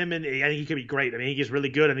use him, and I think he could be great. I mean, he's really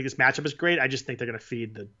good. I think this matchup is great. I just think they're going to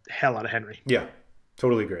feed the hell out of Henry. Yeah,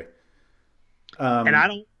 totally agree. And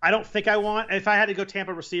I don't think I want. If I had to go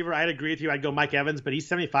Tampa receiver, I'd agree with you. I'd go Mike Evans, but he's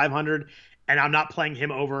 7,500, and I'm not playing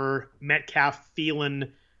him over Metcalf,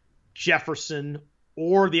 Thielen, Jefferson,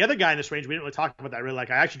 or the other guy in this range. We didn't really talk about that. I really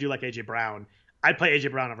like. I actually do like AJ Brown. I'd play AJ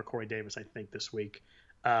Brown over Corey Davis, I think, this week.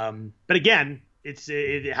 But again, it's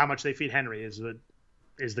how much they feed Henry is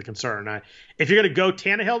the concern. If you're going to go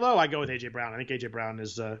Tannehill, though, I go with AJ Brown. I think AJ Brown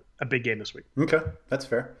is a big game this week. Okay, that's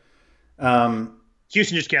fair.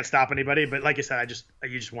 Houston just can't stop anybody, but like I said,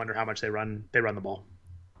 you just wonder how much they run the ball.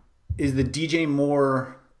 Is the DJ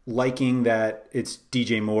Moore liking that it's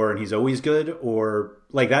DJ Moore and he's always good, or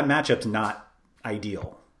like that matchup's not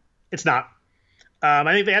ideal? It's not. I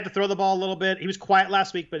think they had to throw the ball a little bit. He was quiet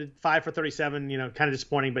last week, but 5 for 37, kind of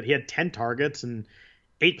disappointing. But he had 10 targets and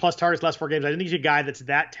 8+ targets last 4 games. I didn't think he's a guy that's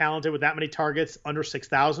that talented with that many targets under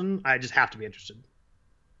 6,000. I just have to be interested.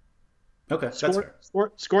 Okay, that's fair.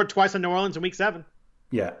 Scored twice on New Orleans in Week 7.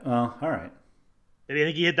 Yeah. All right. And I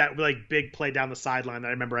think he hit that like big play down the sideline that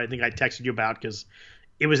I remember. I think I texted you about because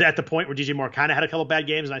it was at the point where DJ Moore kind of had a couple bad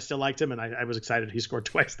games, and I still liked him, and I was excited he scored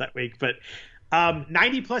twice that week. But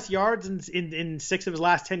 90+ yards in 6 of his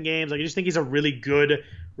last 10 games. Like, I just think he's a really good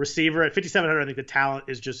receiver. At 5,700, I think the talent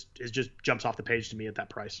is just jumps off the page to me at that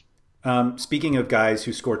price. Speaking of guys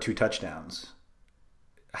who score 2 touchdowns,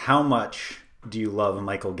 how much do you love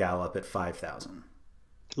Michael Gallup at 5,000?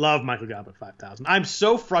 Love Michael Gallup at 5,000. I'm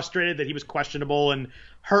so frustrated that he was questionable and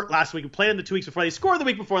hurt last week. We played him the 2 weeks before. He scored the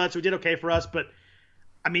week before that, so he did okay for us. But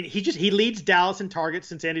I mean, he leads Dallas in targets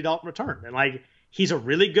since Andy Dalton returned, and like he's a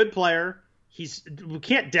really good player. We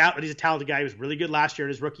can't doubt that he's a talented guy. He was really good last year in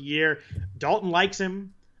his rookie year. Dalton likes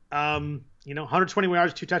him. 120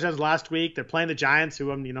 yards, 2 touchdowns last week. They're playing the Giants,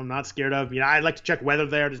 who I'm not scared of. I'd like to check weather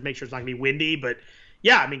there, just make sure it's not gonna be windy. But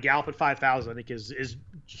yeah, I mean, Gallup at 5,000, I think is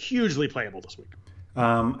hugely playable this week.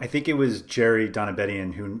 I think it was Jerry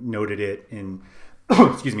Donabedian who noted it in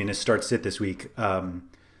in his start sit this week,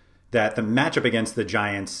 that the matchup against the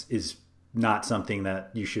Giants is not something that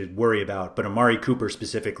you should worry about. But Amari Cooper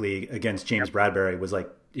specifically against James Bradbury was like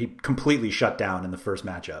he completely shut down in the first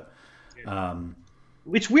matchup.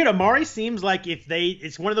 It's weird. Amari seems like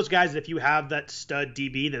it's one of those guys that if you have that stud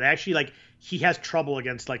DB that actually like he has trouble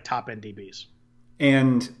against like top end DBs.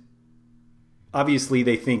 And obviously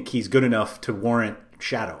they think he's good enough to warrant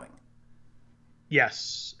shadowing.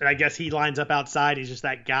 Yes. And I guess he lines up outside. He's just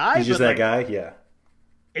that guy. He's just that guy, yeah.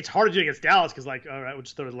 It's hard to do against Dallas because, like, all right, we'll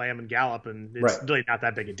just throw Lamb and Gallup, and it's really not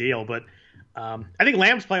that big a deal. But I think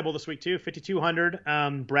Lamb's playable this week, too,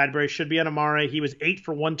 5,200. Bradbury should be on Amari. He was 8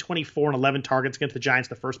 for 124 and 11 targets against the Giants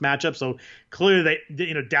the first matchup. So clearly,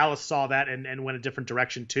 Dallas saw that and went a different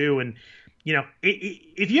direction, too. And,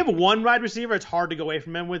 if you have one wide receiver, it's hard to go away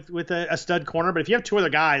from him with a stud corner. But if you have 2 other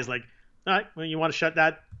guys, like, all right, well, you want to shut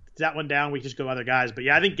that one down, we can just go other guys. But,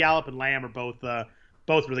 yeah, I think Gallup and Lamb are both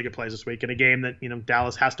really good plays this week in a game that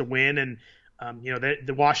Dallas has to win, and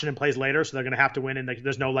the Washington plays later, so they're going to have to win, and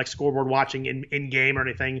there's no like scoreboard watching in game or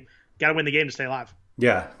anything. Got to win the game to stay alive.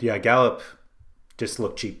 Yeah, Gallup just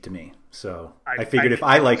looked cheap to me, so I figured if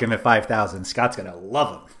I like him at 5,000, Scott's going to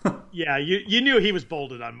love him. Yeah, you knew he was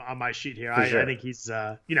bolded on my sheet here. Sure. I think he's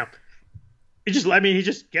he's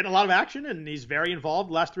just getting a lot of action, and he's very involved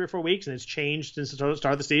the last 3 or 4 weeks, and it's changed since the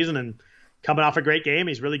start of the season, and coming off a great game.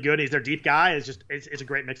 He's really good. He's their deep guy. It's a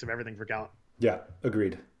great mix of everything for Gallup. Yeah,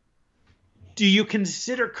 agreed. Do you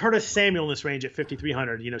consider Curtis Samuel in this range at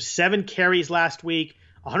 5,300? 7 carries last week,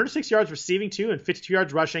 106 yards receiving too, and 52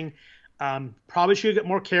 yards rushing. Probably should get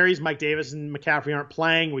more carries. Mike Davis and McCaffrey aren't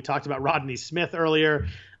playing. We talked about Rodney Smith earlier.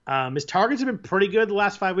 His targets have been pretty good the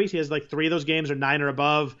last 5 weeks. He has like 3 of those games are 9 or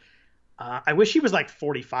above. I wish he was like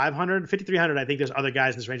 4,500. 5,300, I think there's other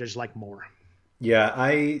guys in this range I just like more. Yeah,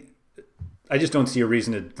 I just don't see a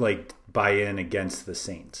reason to like buy in against the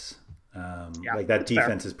Saints. Like that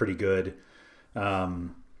defense is pretty good.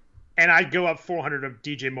 And I'd go up 400 of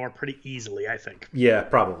DJ Moore pretty easily, I think. Yeah,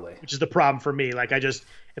 probably. Which is the problem for me. Like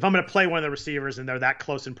if I'm going to play one of the receivers and they're that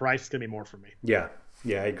close in price, it's going to be more for me. Yeah,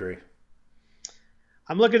 I agree.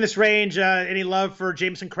 I'm looking at this range. Any love for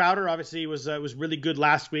Jameson Crowder? Obviously, he was really good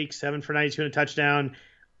last week, 7 for 92 and a touchdown.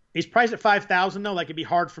 He's priced at 5,000 though. Like it'd be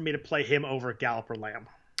hard for me to play him over Gallup or Lamb.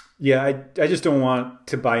 Yeah, I just don't want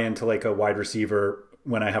to buy into like a wide receiver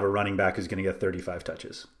when I have a running back who's going to get 35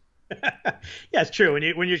 touches. Yeah, it's true.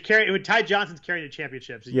 When you're carrying, when Ty Johnson's carrying the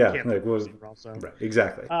championships, you can't also. Right,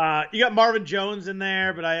 exactly. You got Marvin Jones in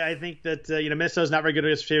there, but I think that Minnesota's not very good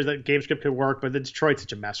against receivers. That game script could work, but Detroit's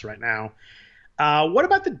such a mess right now. What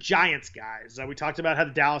about the Giants, guys? We talked about how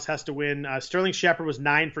the Dallas has to win. Sterling Shepard was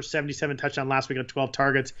 9 for 77 touchdown last week on 12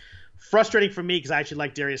 targets. Frustrating for me because I actually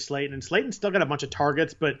like Darius Slayton, and Slayton still got a bunch of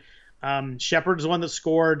targets, but Shepard's the one that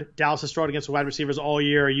scored. Dallas has struggled against the wide receivers all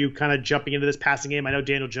year. Are you kind of jumping into this passing game? I know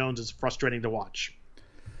Daniel Jones is frustrating to watch.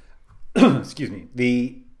 Excuse me.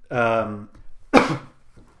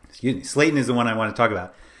 Excuse me. Slayton is the one I want to talk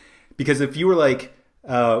about. Because if you were like,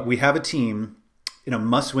 we have a team in a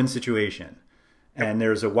must-win situation, and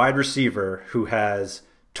there's a wide receiver who has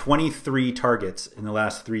 23 targets in the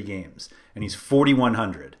last 3 games, and he's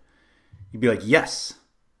 4,100, you'd be like, yes,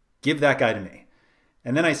 give that guy to me.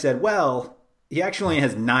 And then I said, well, he actually only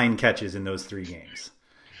has 9 catches in those 3 games.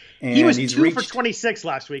 And he was 2 for 26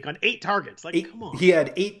 last week on 8 targets. Come on. He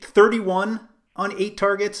had 31 on 8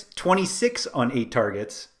 targets, 26 on 8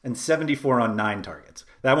 targets, and 74 on 9 targets.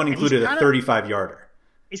 That one included a 35-yarder.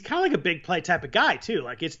 He's kind of like a big play type of guy, too.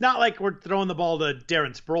 It's not like we're throwing the ball to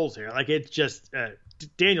Darren Sproles here. It's just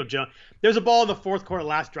Daniel Jones. There's a ball in the fourth quarter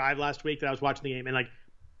last drive last week that I was watching the game, and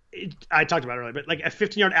I talked about it earlier, but a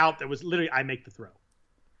 15-yard out that was literally I make the throw.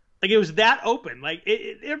 It was that open.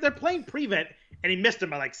 They're playing prevent, and he missed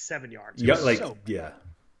him by 7 yards. Yeah,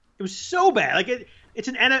 it was so bad. It's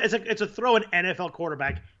a throw an NFL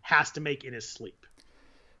quarterback has to make in his sleep,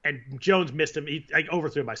 and Jones missed him. He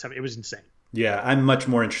overthrew him by 7. It was insane. Yeah, I'm much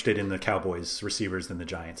more interested in the Cowboys receivers than the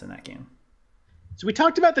Giants in that game. So we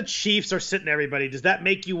talked about the Chiefs are sitting everybody. Does that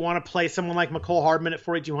make you want to play someone like McCole Hardman at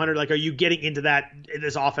 4,200? Are you getting into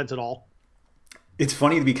this offense at all? It's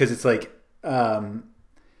funny because it's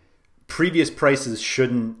previous prices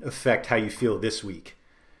shouldn't affect how you feel this week.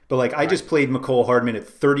 But I just played McCole Hardman at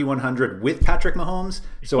 3,100 with Patrick Mahomes,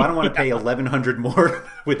 so I don't want to pay 1,100 more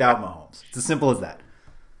without Mahomes. It's as simple as that.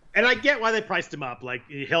 And I get why they priced him up.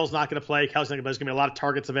 Hill's not going to play. Kelsey's not going to play. There's going to be a lot of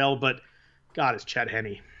targets available, but God, it's Chad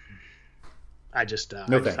Henne. I just no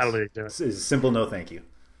thanks. I don't think do it. It's a simple no thank you.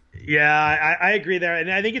 Yeah, I agree there.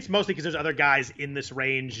 And I think it's mostly because there's other guys in this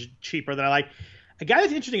range cheaper that I like. A guy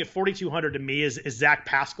that's interesting at 4,200 to me is Zach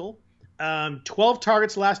Pascal. 12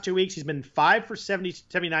 targets the last 2 weeks. He's been 5 for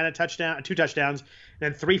 79 a touchdown, 2 touchdowns, and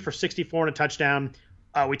then 3 for 64 and a touchdown.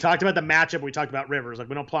 We talked about the matchup. We talked about Rivers.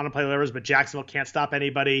 We don't plan to play Rivers, but Jacksonville can't stop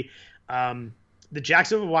anybody. The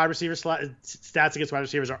Jacksonville wide receiver stats against wide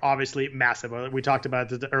receivers are obviously massive. We talked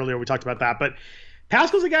about it earlier. We talked about that. But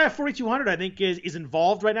Pascal's a guy at 4,200 I think is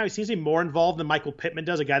involved right now. He seems to be more involved than Michael Pittman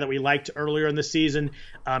does, a guy that we liked earlier in the season.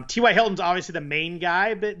 T.Y. Hilton's obviously the main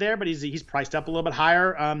guy there, but he's priced up a little bit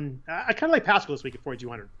higher. I kind of like Pascal this week at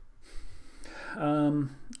 4,200.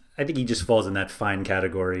 I think he just falls in that fine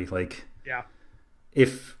category. Yeah.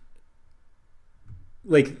 If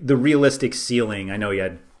the realistic ceiling, I know he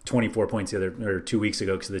had 24 points 2 weeks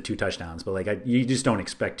ago because of the 2 touchdowns, but you just don't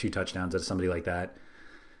expect 2 touchdowns out of somebody like that.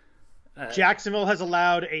 Jacksonville has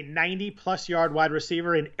allowed a 90-plus yard wide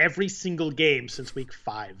receiver in every single game since week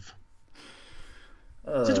 5.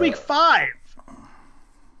 Since week 5.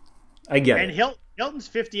 I get it. And Hilton's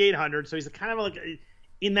 5,800, so he's kind of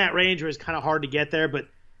in that range where it's kind of hard to get there, but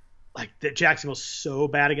Jacksonville's so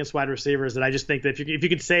bad against wide receivers that I just think that if you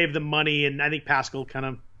could save the money, and I think Pascal kind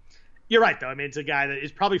of – you're right, though. It's a guy that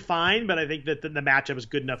is probably fine, but I think that the matchup is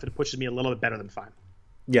good enough that it pushes me a little bit better than fine.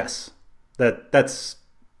 Yes. That's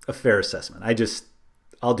a fair assessment.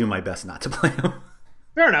 I'll do my best not to play him.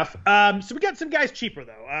 Fair enough. So we got some guys cheaper,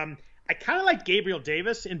 though. I kind of like Gabriel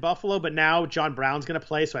Davis in Buffalo, but now John Brown's going to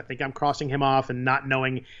play, so I think I'm crossing him off and not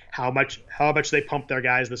knowing how much they pumped their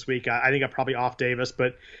guys this week. I think I'm probably off Davis,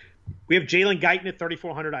 but we have Jalen Guyton at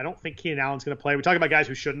 3,400. I don't think Keenan Allen's going to play. We talk about guys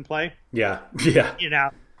who shouldn't play. Yeah.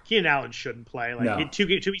 Keenan Allen shouldn't play. No. 2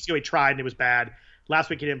 weeks ago he tried and it was bad. Last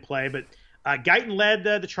week he didn't play, but Guyton led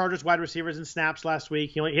the Chargers wide receivers in snaps last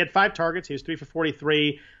week. He had 5 targets. He was 3 for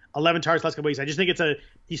 43, 11 targets last couple weeks. I just think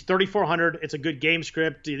he's 3,400. It's a good game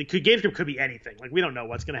script. The game script could be anything. We don't know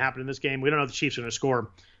what's going to happen in this game. We don't know if the Chiefs are going to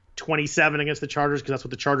score 27 against the Chargers because that's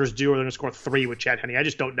what the Chargers do, or they're going to score 3 with Chad Henne. I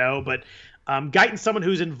just don't know. But Guyton's someone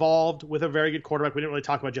who's involved with a very good quarterback. We didn't really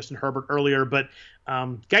talk about Justin Herbert earlier, but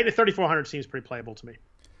Guyton at 3,400 seems pretty playable to me.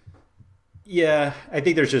 Yeah, I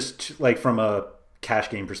think there's just from a cash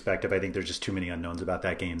game perspective, I think there's just too many unknowns about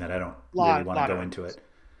that game that I don't really want to go into it.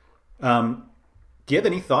 Do you have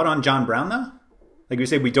any thought on John Brown, though? We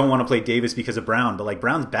say we don't want to play Davis because of Brown, but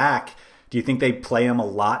Brown's back. Do you think they play him a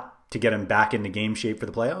lot to get him back into game shape for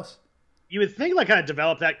the playoffs? you would think like kind of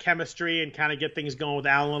develop that chemistry and kind of get things going with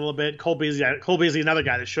Allen a little bit. Cole Beasley, another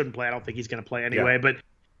guy that shouldn't play. I don't think he's going to play anyway. But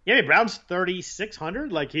yeah, I mean, Brown's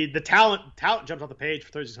 3,600. Like the talent jumps off the page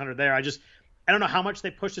for 3,600 there. I don't know how much they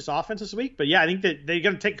push this offense this week, but yeah, I think that they're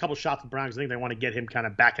going to take a couple shots with Brown because I think they want to get him kind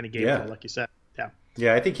of back in the game, like you said.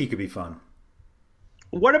 Yeah, I think he could be fun.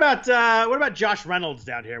 What about Josh Reynolds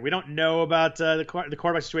down here? We don't know about the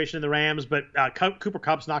quarterback situation in the Rams, but Cooper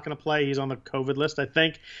Kupp's not going to play. He's on the COVID list, I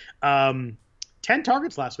think. 10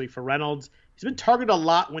 targets last week for Reynolds. He's been targeted a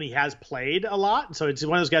lot when he has played a lot. So it's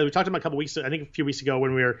one of those guys we talked about a few weeks ago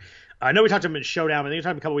when we were. I know we talked to him in Showdown. I think we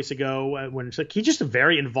talked a couple weeks ago when it's like he's just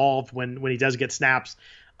very involved when he does get snaps.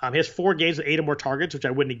 He has 4 games with 8 or more targets, which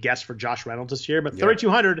I wouldn't have guessed for Josh Reynolds this year. But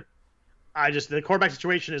 3,200. The quarterback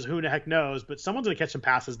situation is who the heck knows, but someone's going to catch some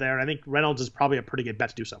passes there, and I think Reynolds is probably a pretty good bet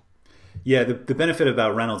to do so. Yeah, the benefit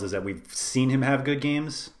about Reynolds is that we've seen him have good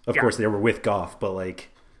games. Of course, they were with Goff, but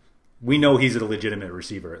like we know he's a legitimate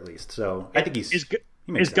receiver at least. So I think he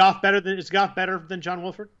makes sense. Goff better than John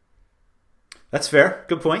Wolford? That's fair.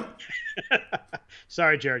 Good point.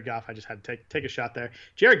 Sorry, Jared Goff. I just had to take a shot there.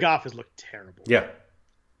 Jared Goff has looked terrible. Yeah.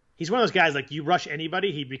 He's one of those guys, like, you rush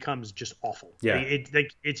anybody, he becomes just awful. Yeah.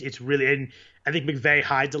 It's really – and I think McVay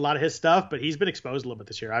hides a lot of his stuff, but he's been exposed a little bit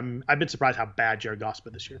this year. I've been surprised how bad Jared Goff's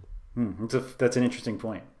been this year. That's an interesting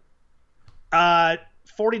point.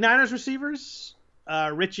 49ers receivers.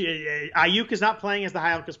 Ayuk is not playing as the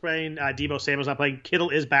high ankle sprain. Deebo Samuel's not playing.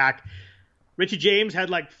 Kittle is back. Richie James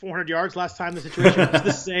had like 400 yards last time the situation was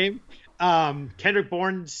the same. Kendrick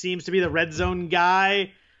Bourne seems to be the red zone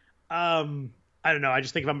guy. I don't know. I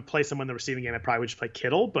just think if I'm going to play someone in the receiving game, I probably would just play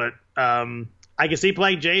Kittle. But I can see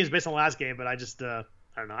playing James based on the last game, but I just I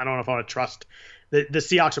don't know. I don't know if I want to trust. The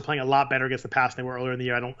Seahawks are playing a lot better against the pass than they were earlier in the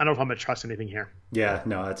year. I don't know if I'm going to trust anything here. Yeah,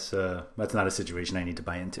 no, that's not a situation I need to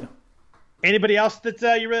buy into. Anybody else that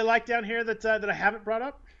you really like down here that I haven't brought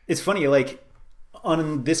up? It's funny, like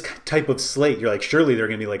on this type of slate, you're like, surely there are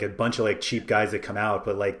going to be like a bunch of like cheap guys that come out,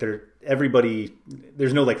 but like there's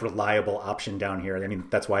no like reliable option down here. I mean,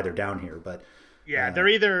 that's why they're down here, but. Yeah, they're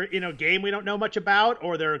either game we don't know much about,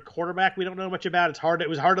 or they're a quarterback we don't know much about. It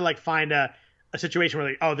was hard to like find a situation where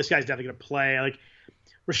like, oh, this guy's definitely going to play. Like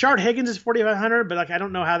Rashard Higgins is 4,500, but like I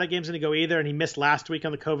don't know how that game's going to go either. And he missed last week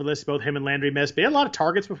on the COVID list. Both him and Landry missed. But he had a lot of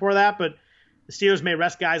targets before that. But the Steelers may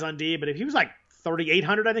rest guys on D. But if he was like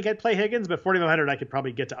 3,800, I think I'd play Higgins. But 4,500, I could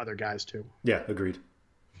probably get to other guys too. Yeah, agreed.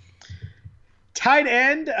 Tight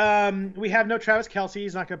end, we have no Travis Kelce.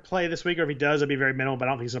 He's not going to play this week, or if he does, it'll be very minimal, but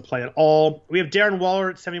I don't think he's going to play at all. We have Darren Waller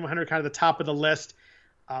at 7,100, kind of the top of the list.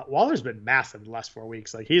 Waller's been massive the last 4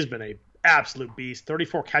 weeks. Like, he's been an absolute beast.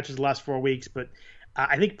 34 catches the last 4 weeks, but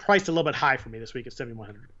I think priced a little bit high for me this week at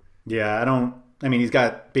 7,100. Yeah, he's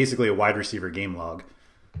got basically a wide receiver game log.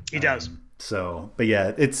 He does. But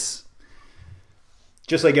yeah, it's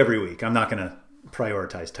just like every week. I'm not going to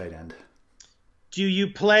prioritize tight end. Do you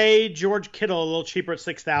play George Kittle a little cheaper at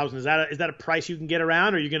 6,000? Is that a price you can get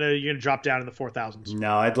around, or you're gonna drop down in the 4,000s?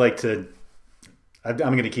 No, I'd like to. I'm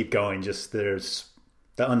gonna keep going. Just there's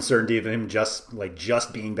the uncertainty of him just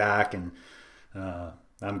being back, and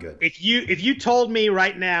I'm good. If you told me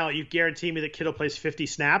right now you guarantee me that Kittle plays 50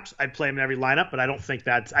 snaps, I'd play him in every lineup. But I don't think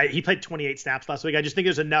he played 28 snaps last week. I just think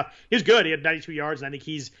there's enough. He was good. He had 92 yards, and I think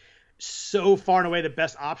he's so far and away the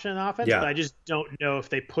best option in offense, but I just don't know if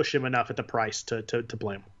they push him enough at the price to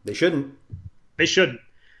play him. They shouldn't.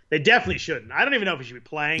 They definitely shouldn't. I don't even know if he should be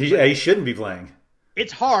playing. He shouldn't be playing.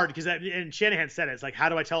 It's hard because, and Shanahan said it, it's like, how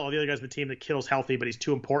do I tell all the other guys on the team that Kittle's healthy, but he's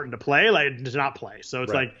too important to play, like to not play? So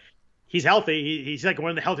it's like, he's healthy. He's like one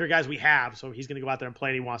of the healthier guys we have, so he's going to go out there and play,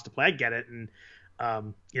 and he wants to play. I get it. And,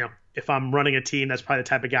 if I'm running a team, that's probably the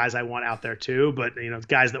type of guys I want out there too, but,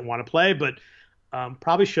 guys that want to play, but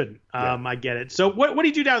probably shouldn't. I get it. So what do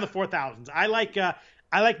you do down in the 4,000s? I like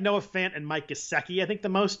Noah Fant and Mike Gesicki, I think, the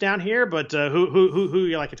most down here. But who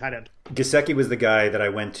you like a tight end? Gesicki was the guy that I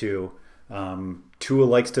went to. Tua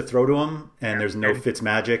likes to throw to him, and there's no Fitz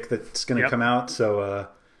magic that's going to come out. So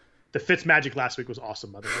the Fitz magic last week was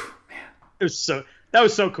awesome, by the way. Man, that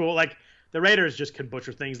was so cool. Like the Raiders just can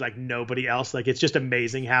butcher things like nobody else. Like it's just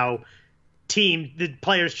amazing how the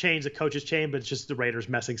players change, the coaches change, but it's just the Raiders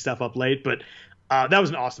messing stuff up late. But that was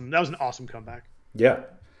an awesome comeback. Yeah.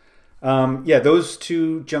 Those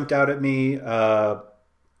two jumped out at me.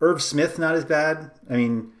 Irv Smith, not as bad. I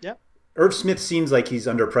mean, Irv Smith seems like he's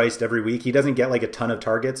underpriced every week. He doesn't get like a ton of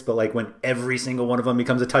targets, but like when every single one of them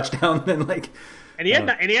becomes a touchdown, then like. And he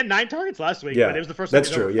had 9 targets last week. Yeah, but it was the first time.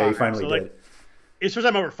 That's true. Yeah, he finally did. It's the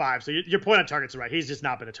first time over 5. So your point on targets is right. He's just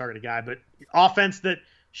not been a targeted guy, but offense that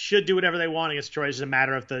should do whatever they want against Troy. It's just a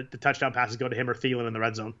matter of the touchdown passes go to him or Thielen in the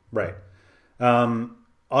red zone. Right.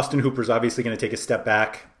 Austin Hooper's obviously going to take a step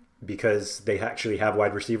back because they actually have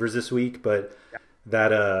wide receivers this week, but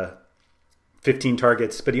that 15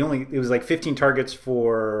 targets, but it was like 15 targets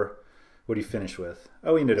for, what did he finish with?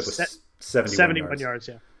 Oh, he ended up with 71 yards.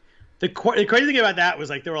 Yeah. The crazy thing about that was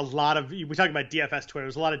like there were a lot of, we talking about DFS Twitter,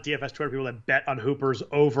 there's a lot of DFS Twitter people that bet on Hooper's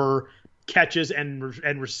over catches and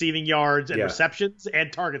receiving yards and receptions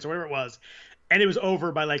and targets or whatever it was. And it was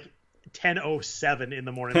over by like 10:07 in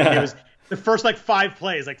the morning. Like it was the first like 5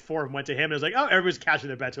 plays, like 4 of them went to him. And it was like, oh, everybody's cashing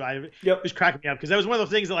their bet. So it was cracking me up because that was one of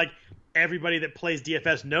those things that like everybody that plays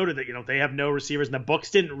DFS noted that, you know, they have no receivers and the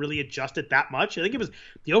books didn't really adjust it that much. I think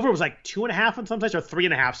the over was like 2.5 on some sites or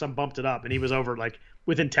 3.5. Some bumped it up and he was over like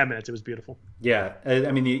within 10 minutes. It was beautiful. Yeah.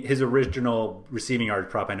 I mean, his original receiving yard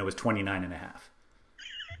prop I know was 29.5.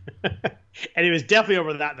 And it was definitely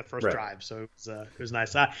over that in the first drive, so it was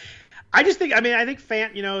nice. I just think, I think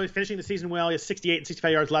Fant, you know, finishing the season well. He has 68 and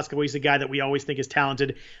 65 yards last couple weeks. A guy that we always think is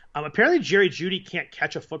talented. Apparently, Jerry Jeudy can't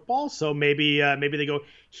catch a football, so maybe they go.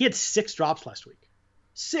 He had 6 drops last week.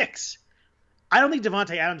 6. I don't think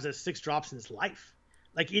Devontae Adams has 6 drops in his life.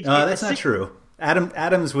 Like that's not true.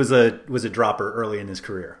 Adams was a dropper early in his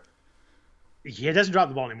career. He doesn't drop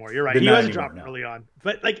the ball anymore. You're right. He was a dropper early on,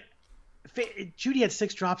 but like. Jeudy had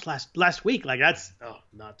 6 drops last week. Like that's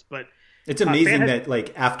nuts. But it's amazing that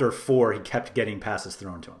like after 4, he kept getting passes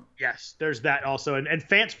thrown to him. Yes, there's that also. And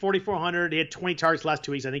Fant's 4,400. He had 20 targets last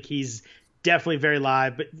 2 weeks. I think he's definitely very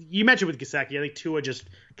live. But you mentioned with Gesicki, I think Tua just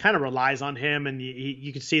kind of relies on him, and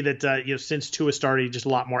you can see that since Tua started, he's just a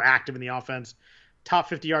lot more active in the offense. Top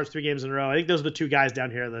 50 yards 3 games in a row. I think those are the 2 guys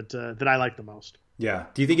down here that I like the most. Yeah.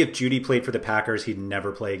 Do you think if Jeudy played for the Packers, he'd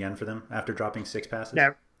never play again for them after dropping 6 passes?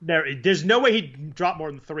 Never. There's no way he'd drop more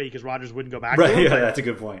than 3 because Rodgers wouldn't go back. Right, to him, yeah, that's a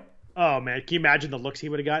good point. Oh man, can you imagine the looks he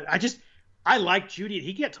would have got? I like Jeudy.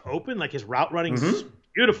 He gets open, like his route running is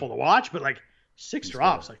beautiful to watch. But like 6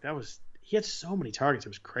 drops, like he had so many targets, it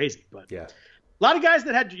was crazy. But yeah, a lot of guys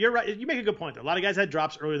that had. You're right. You make a good point though. A lot of guys had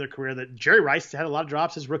drops early in their career. That Jerry Rice had a lot of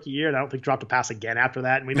drops his rookie year, and I don't think dropped a pass again after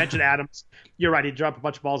that. And we mentioned Adams. You're right. He dropped a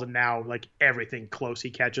bunch of balls, and now like everything close he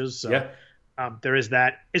catches. So. Yeah. There is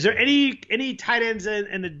that. Is there any tight ends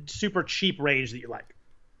in the super cheap range that you like?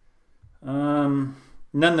 None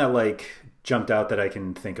that like jumped out that I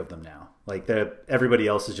can think of them now. Like everybody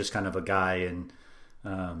else is just kind of a guy.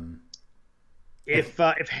 And if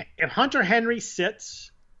Hunter Henry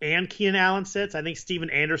sits and Keenan Allen sits, I think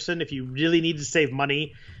Steven Anderson, if you really need to save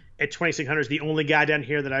money at 2,600, is the only guy down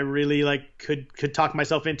here that I really like could talk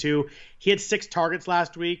myself into. He had 6 targets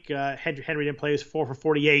last week. Henry didn't play. He was 4 for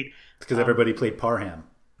 48. Because everybody played Parham.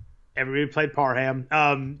 Everybody played Parham.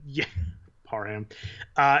 Yeah, Parham.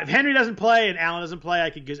 If Henry doesn't play and Allen doesn't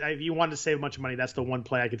play, if you wanted to save a bunch of money, that's the one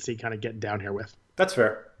play I could see kind of getting down here with. That's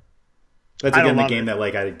fair. That's again the game that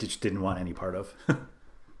like I just didn't want any part of.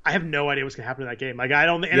 I have no idea what's going to happen in that game. Like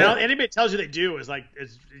anybody tells you they do is like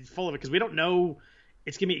it's full of it because we don't know.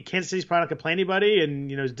 It's gonna be Kansas City's probably not gonna play anybody, and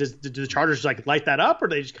do the Chargers like light that up, or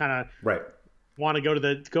they just kind of want to go to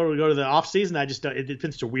the off season? It's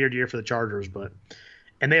been such a weird year for the Chargers,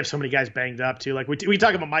 and they have so many guys banged up too. Like we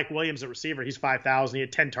talk about Mike Williams, a receiver. He's 5,000. He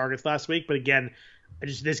had 10 targets last week, but again,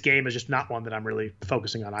 this game is just not one that I'm really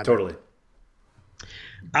focusing on either. Totally.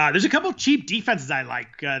 There's a couple cheap defenses I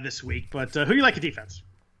like this week, but who do you like at defense?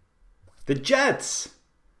 The Jets.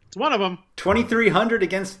 It's one of them. 2,300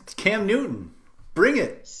 against Cam Newton. Bring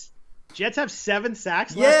it. Jets have 7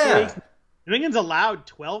 sacks last 2 weeks. New England's allowed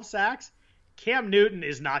 12 sacks. Cam Newton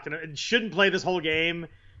shouldn't play this whole game.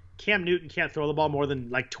 Cam Newton can't throw the ball more than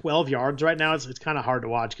like 12 yards right now. It's kind of hard to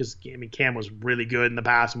watch because Cam was really good in the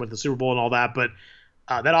past and with the Super Bowl and all that, but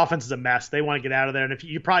that offense is a mess. They want to get out of there, and if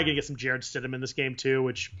you're probably gonna get some Jared Stidham in this game too,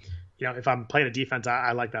 which if I'm playing a defense,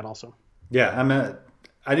 I like that also. Yeah,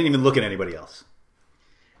 I didn't even look at anybody else.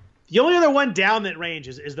 The only other one down that range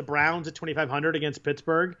is the Browns at 2,500 against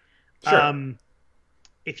Pittsburgh. Sure.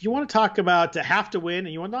 If you want to talk about have to win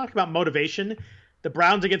and you want to talk about motivation, the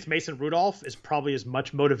Browns against Mason Rudolph is probably as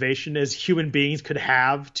much motivation as human beings could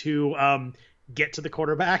have to get to the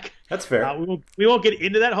quarterback. That's fair. We won't get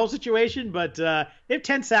into that whole situation, but they have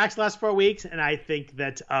 10 sacks last 4 weeks, and I think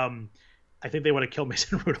that they want to kill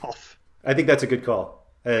Mason Rudolph. I think that's a good call.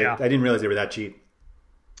 I didn't realize they were that cheap.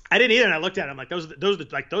 I didn't either, and I looked at them like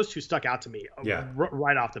those 2 stuck out to me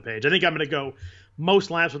right off the page. I think I'm going to go most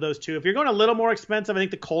lineups with those 2. If you're going a little more expensive, I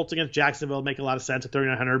think the Colts against Jacksonville make a lot of sense at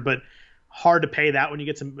 3,900, but hard to pay that when you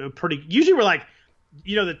get some pretty. Usually we're like,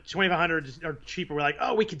 the 2,500 are cheaper. We're like,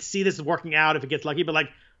 oh, we could see this working out if it gets lucky, but like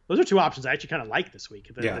those are 2 options I actually kind of like this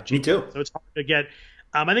week. Me too. So it's hard to get.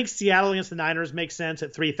 I think Seattle against the Niners makes sense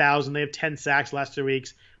at 3,000. They have 10 sacks last 2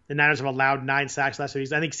 weeks. The Niners have allowed 9 sacks last 2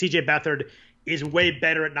 weeks. I think C.J. Beathard is way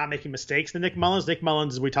better at not making mistakes than Nick Mullins. Nick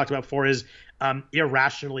Mullins, as we talked about before, is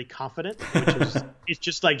irrationally confident, which is it's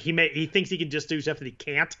just like he thinks he can just do stuff that he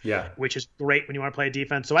can't. Yeah. Which is great when you want to play a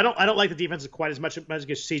defense. So I don't like the defense quite as much as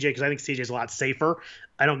CJ, because I think CJ's a lot safer.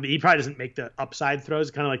 He probably doesn't make the upside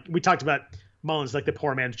throws. Kind of like we talked about Mullins, like the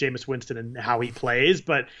poor man's Jameis Winston and how he plays.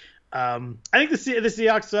 But I think the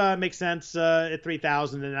Seahawks make sense at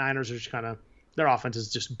 3,000. The Niners are just kind of, their offense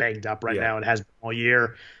is just banged up right now. It has been all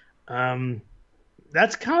year.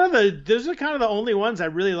 Those are kind of the only ones I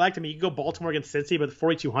really liked. I mean, you can go Baltimore against Cincy, but at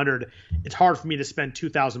 4,200, it's hard for me to spend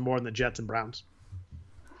 2,000 more than the Jets and Browns.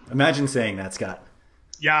 Imagine saying that, Scott.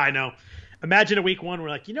 Yeah, I know. Imagine a week one, we're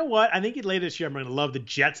like, you know what? I think later this year I'm going to love the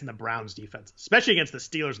Jets and the Browns defense, especially against the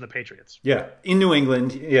Steelers and the Patriots. Yeah, in New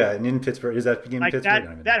England. Yeah, and in Pittsburgh. Is that in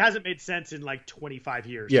Pittsburgh? That hasn't made sense in like 25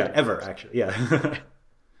 years. Yeah, ever actually. Yeah.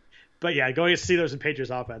 But yeah, going against Steelers and Patriots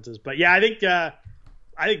offenses. But yeah, I think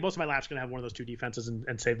most of my laps going to have one of those two defenses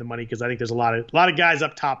and save the money, because I think there's a lot of guys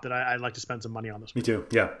up top that I'd like to spend some money on this week. Me too.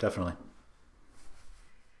 Yeah, definitely.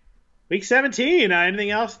 Week 17. Anything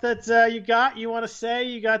else that you want to say?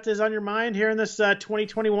 You got this on your mind here in this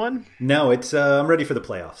 2021? No, it's I'm ready for the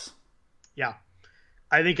playoffs. Yeah,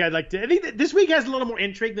 I think that this week has a little more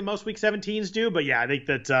intrigue than most week 17s do. But yeah, I think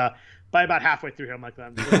that by about halfway through here, I'm like,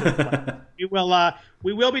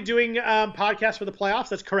 we will be doing podcasts for the playoffs.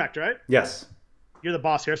 That's correct, right? Yes. You're the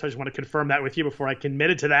boss here, so I just want to confirm that with you before I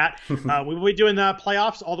committed to that. We will be doing the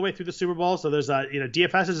playoffs all the way through the Super Bowl. So there's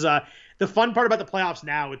DFS is the fun part about the playoffs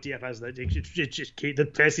now with DFS. That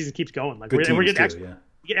the season keeps going. Like we're getting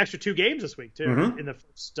extra 2 games this week too in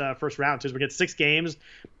the first round too. So we get 6 games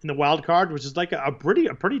in the wild card, which is like a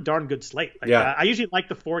pretty darn good slate. I usually like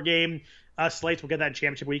the 4-game slates. We'll get that in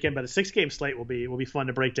championship weekend, but a 6-game slate will be fun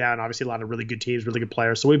to break down. Obviously, a lot of really good teams, really good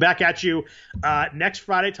players. So we'll be back at you next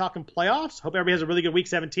Friday talking playoffs. Hope everybody has a really good week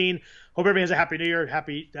 17. Hope everybody has a happy New Year,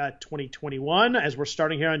 happy 2021 as we're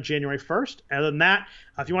starting here on January 1st. Other than that,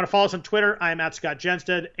 if you want to follow us on Twitter, I am at Scott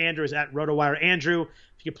Jenstad. Andrew is at RotoWire Andrew.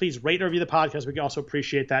 If you could please rate and review the podcast, we can also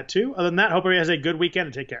appreciate that too. Other than that, hope everybody has a good weekend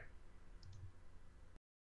and take care.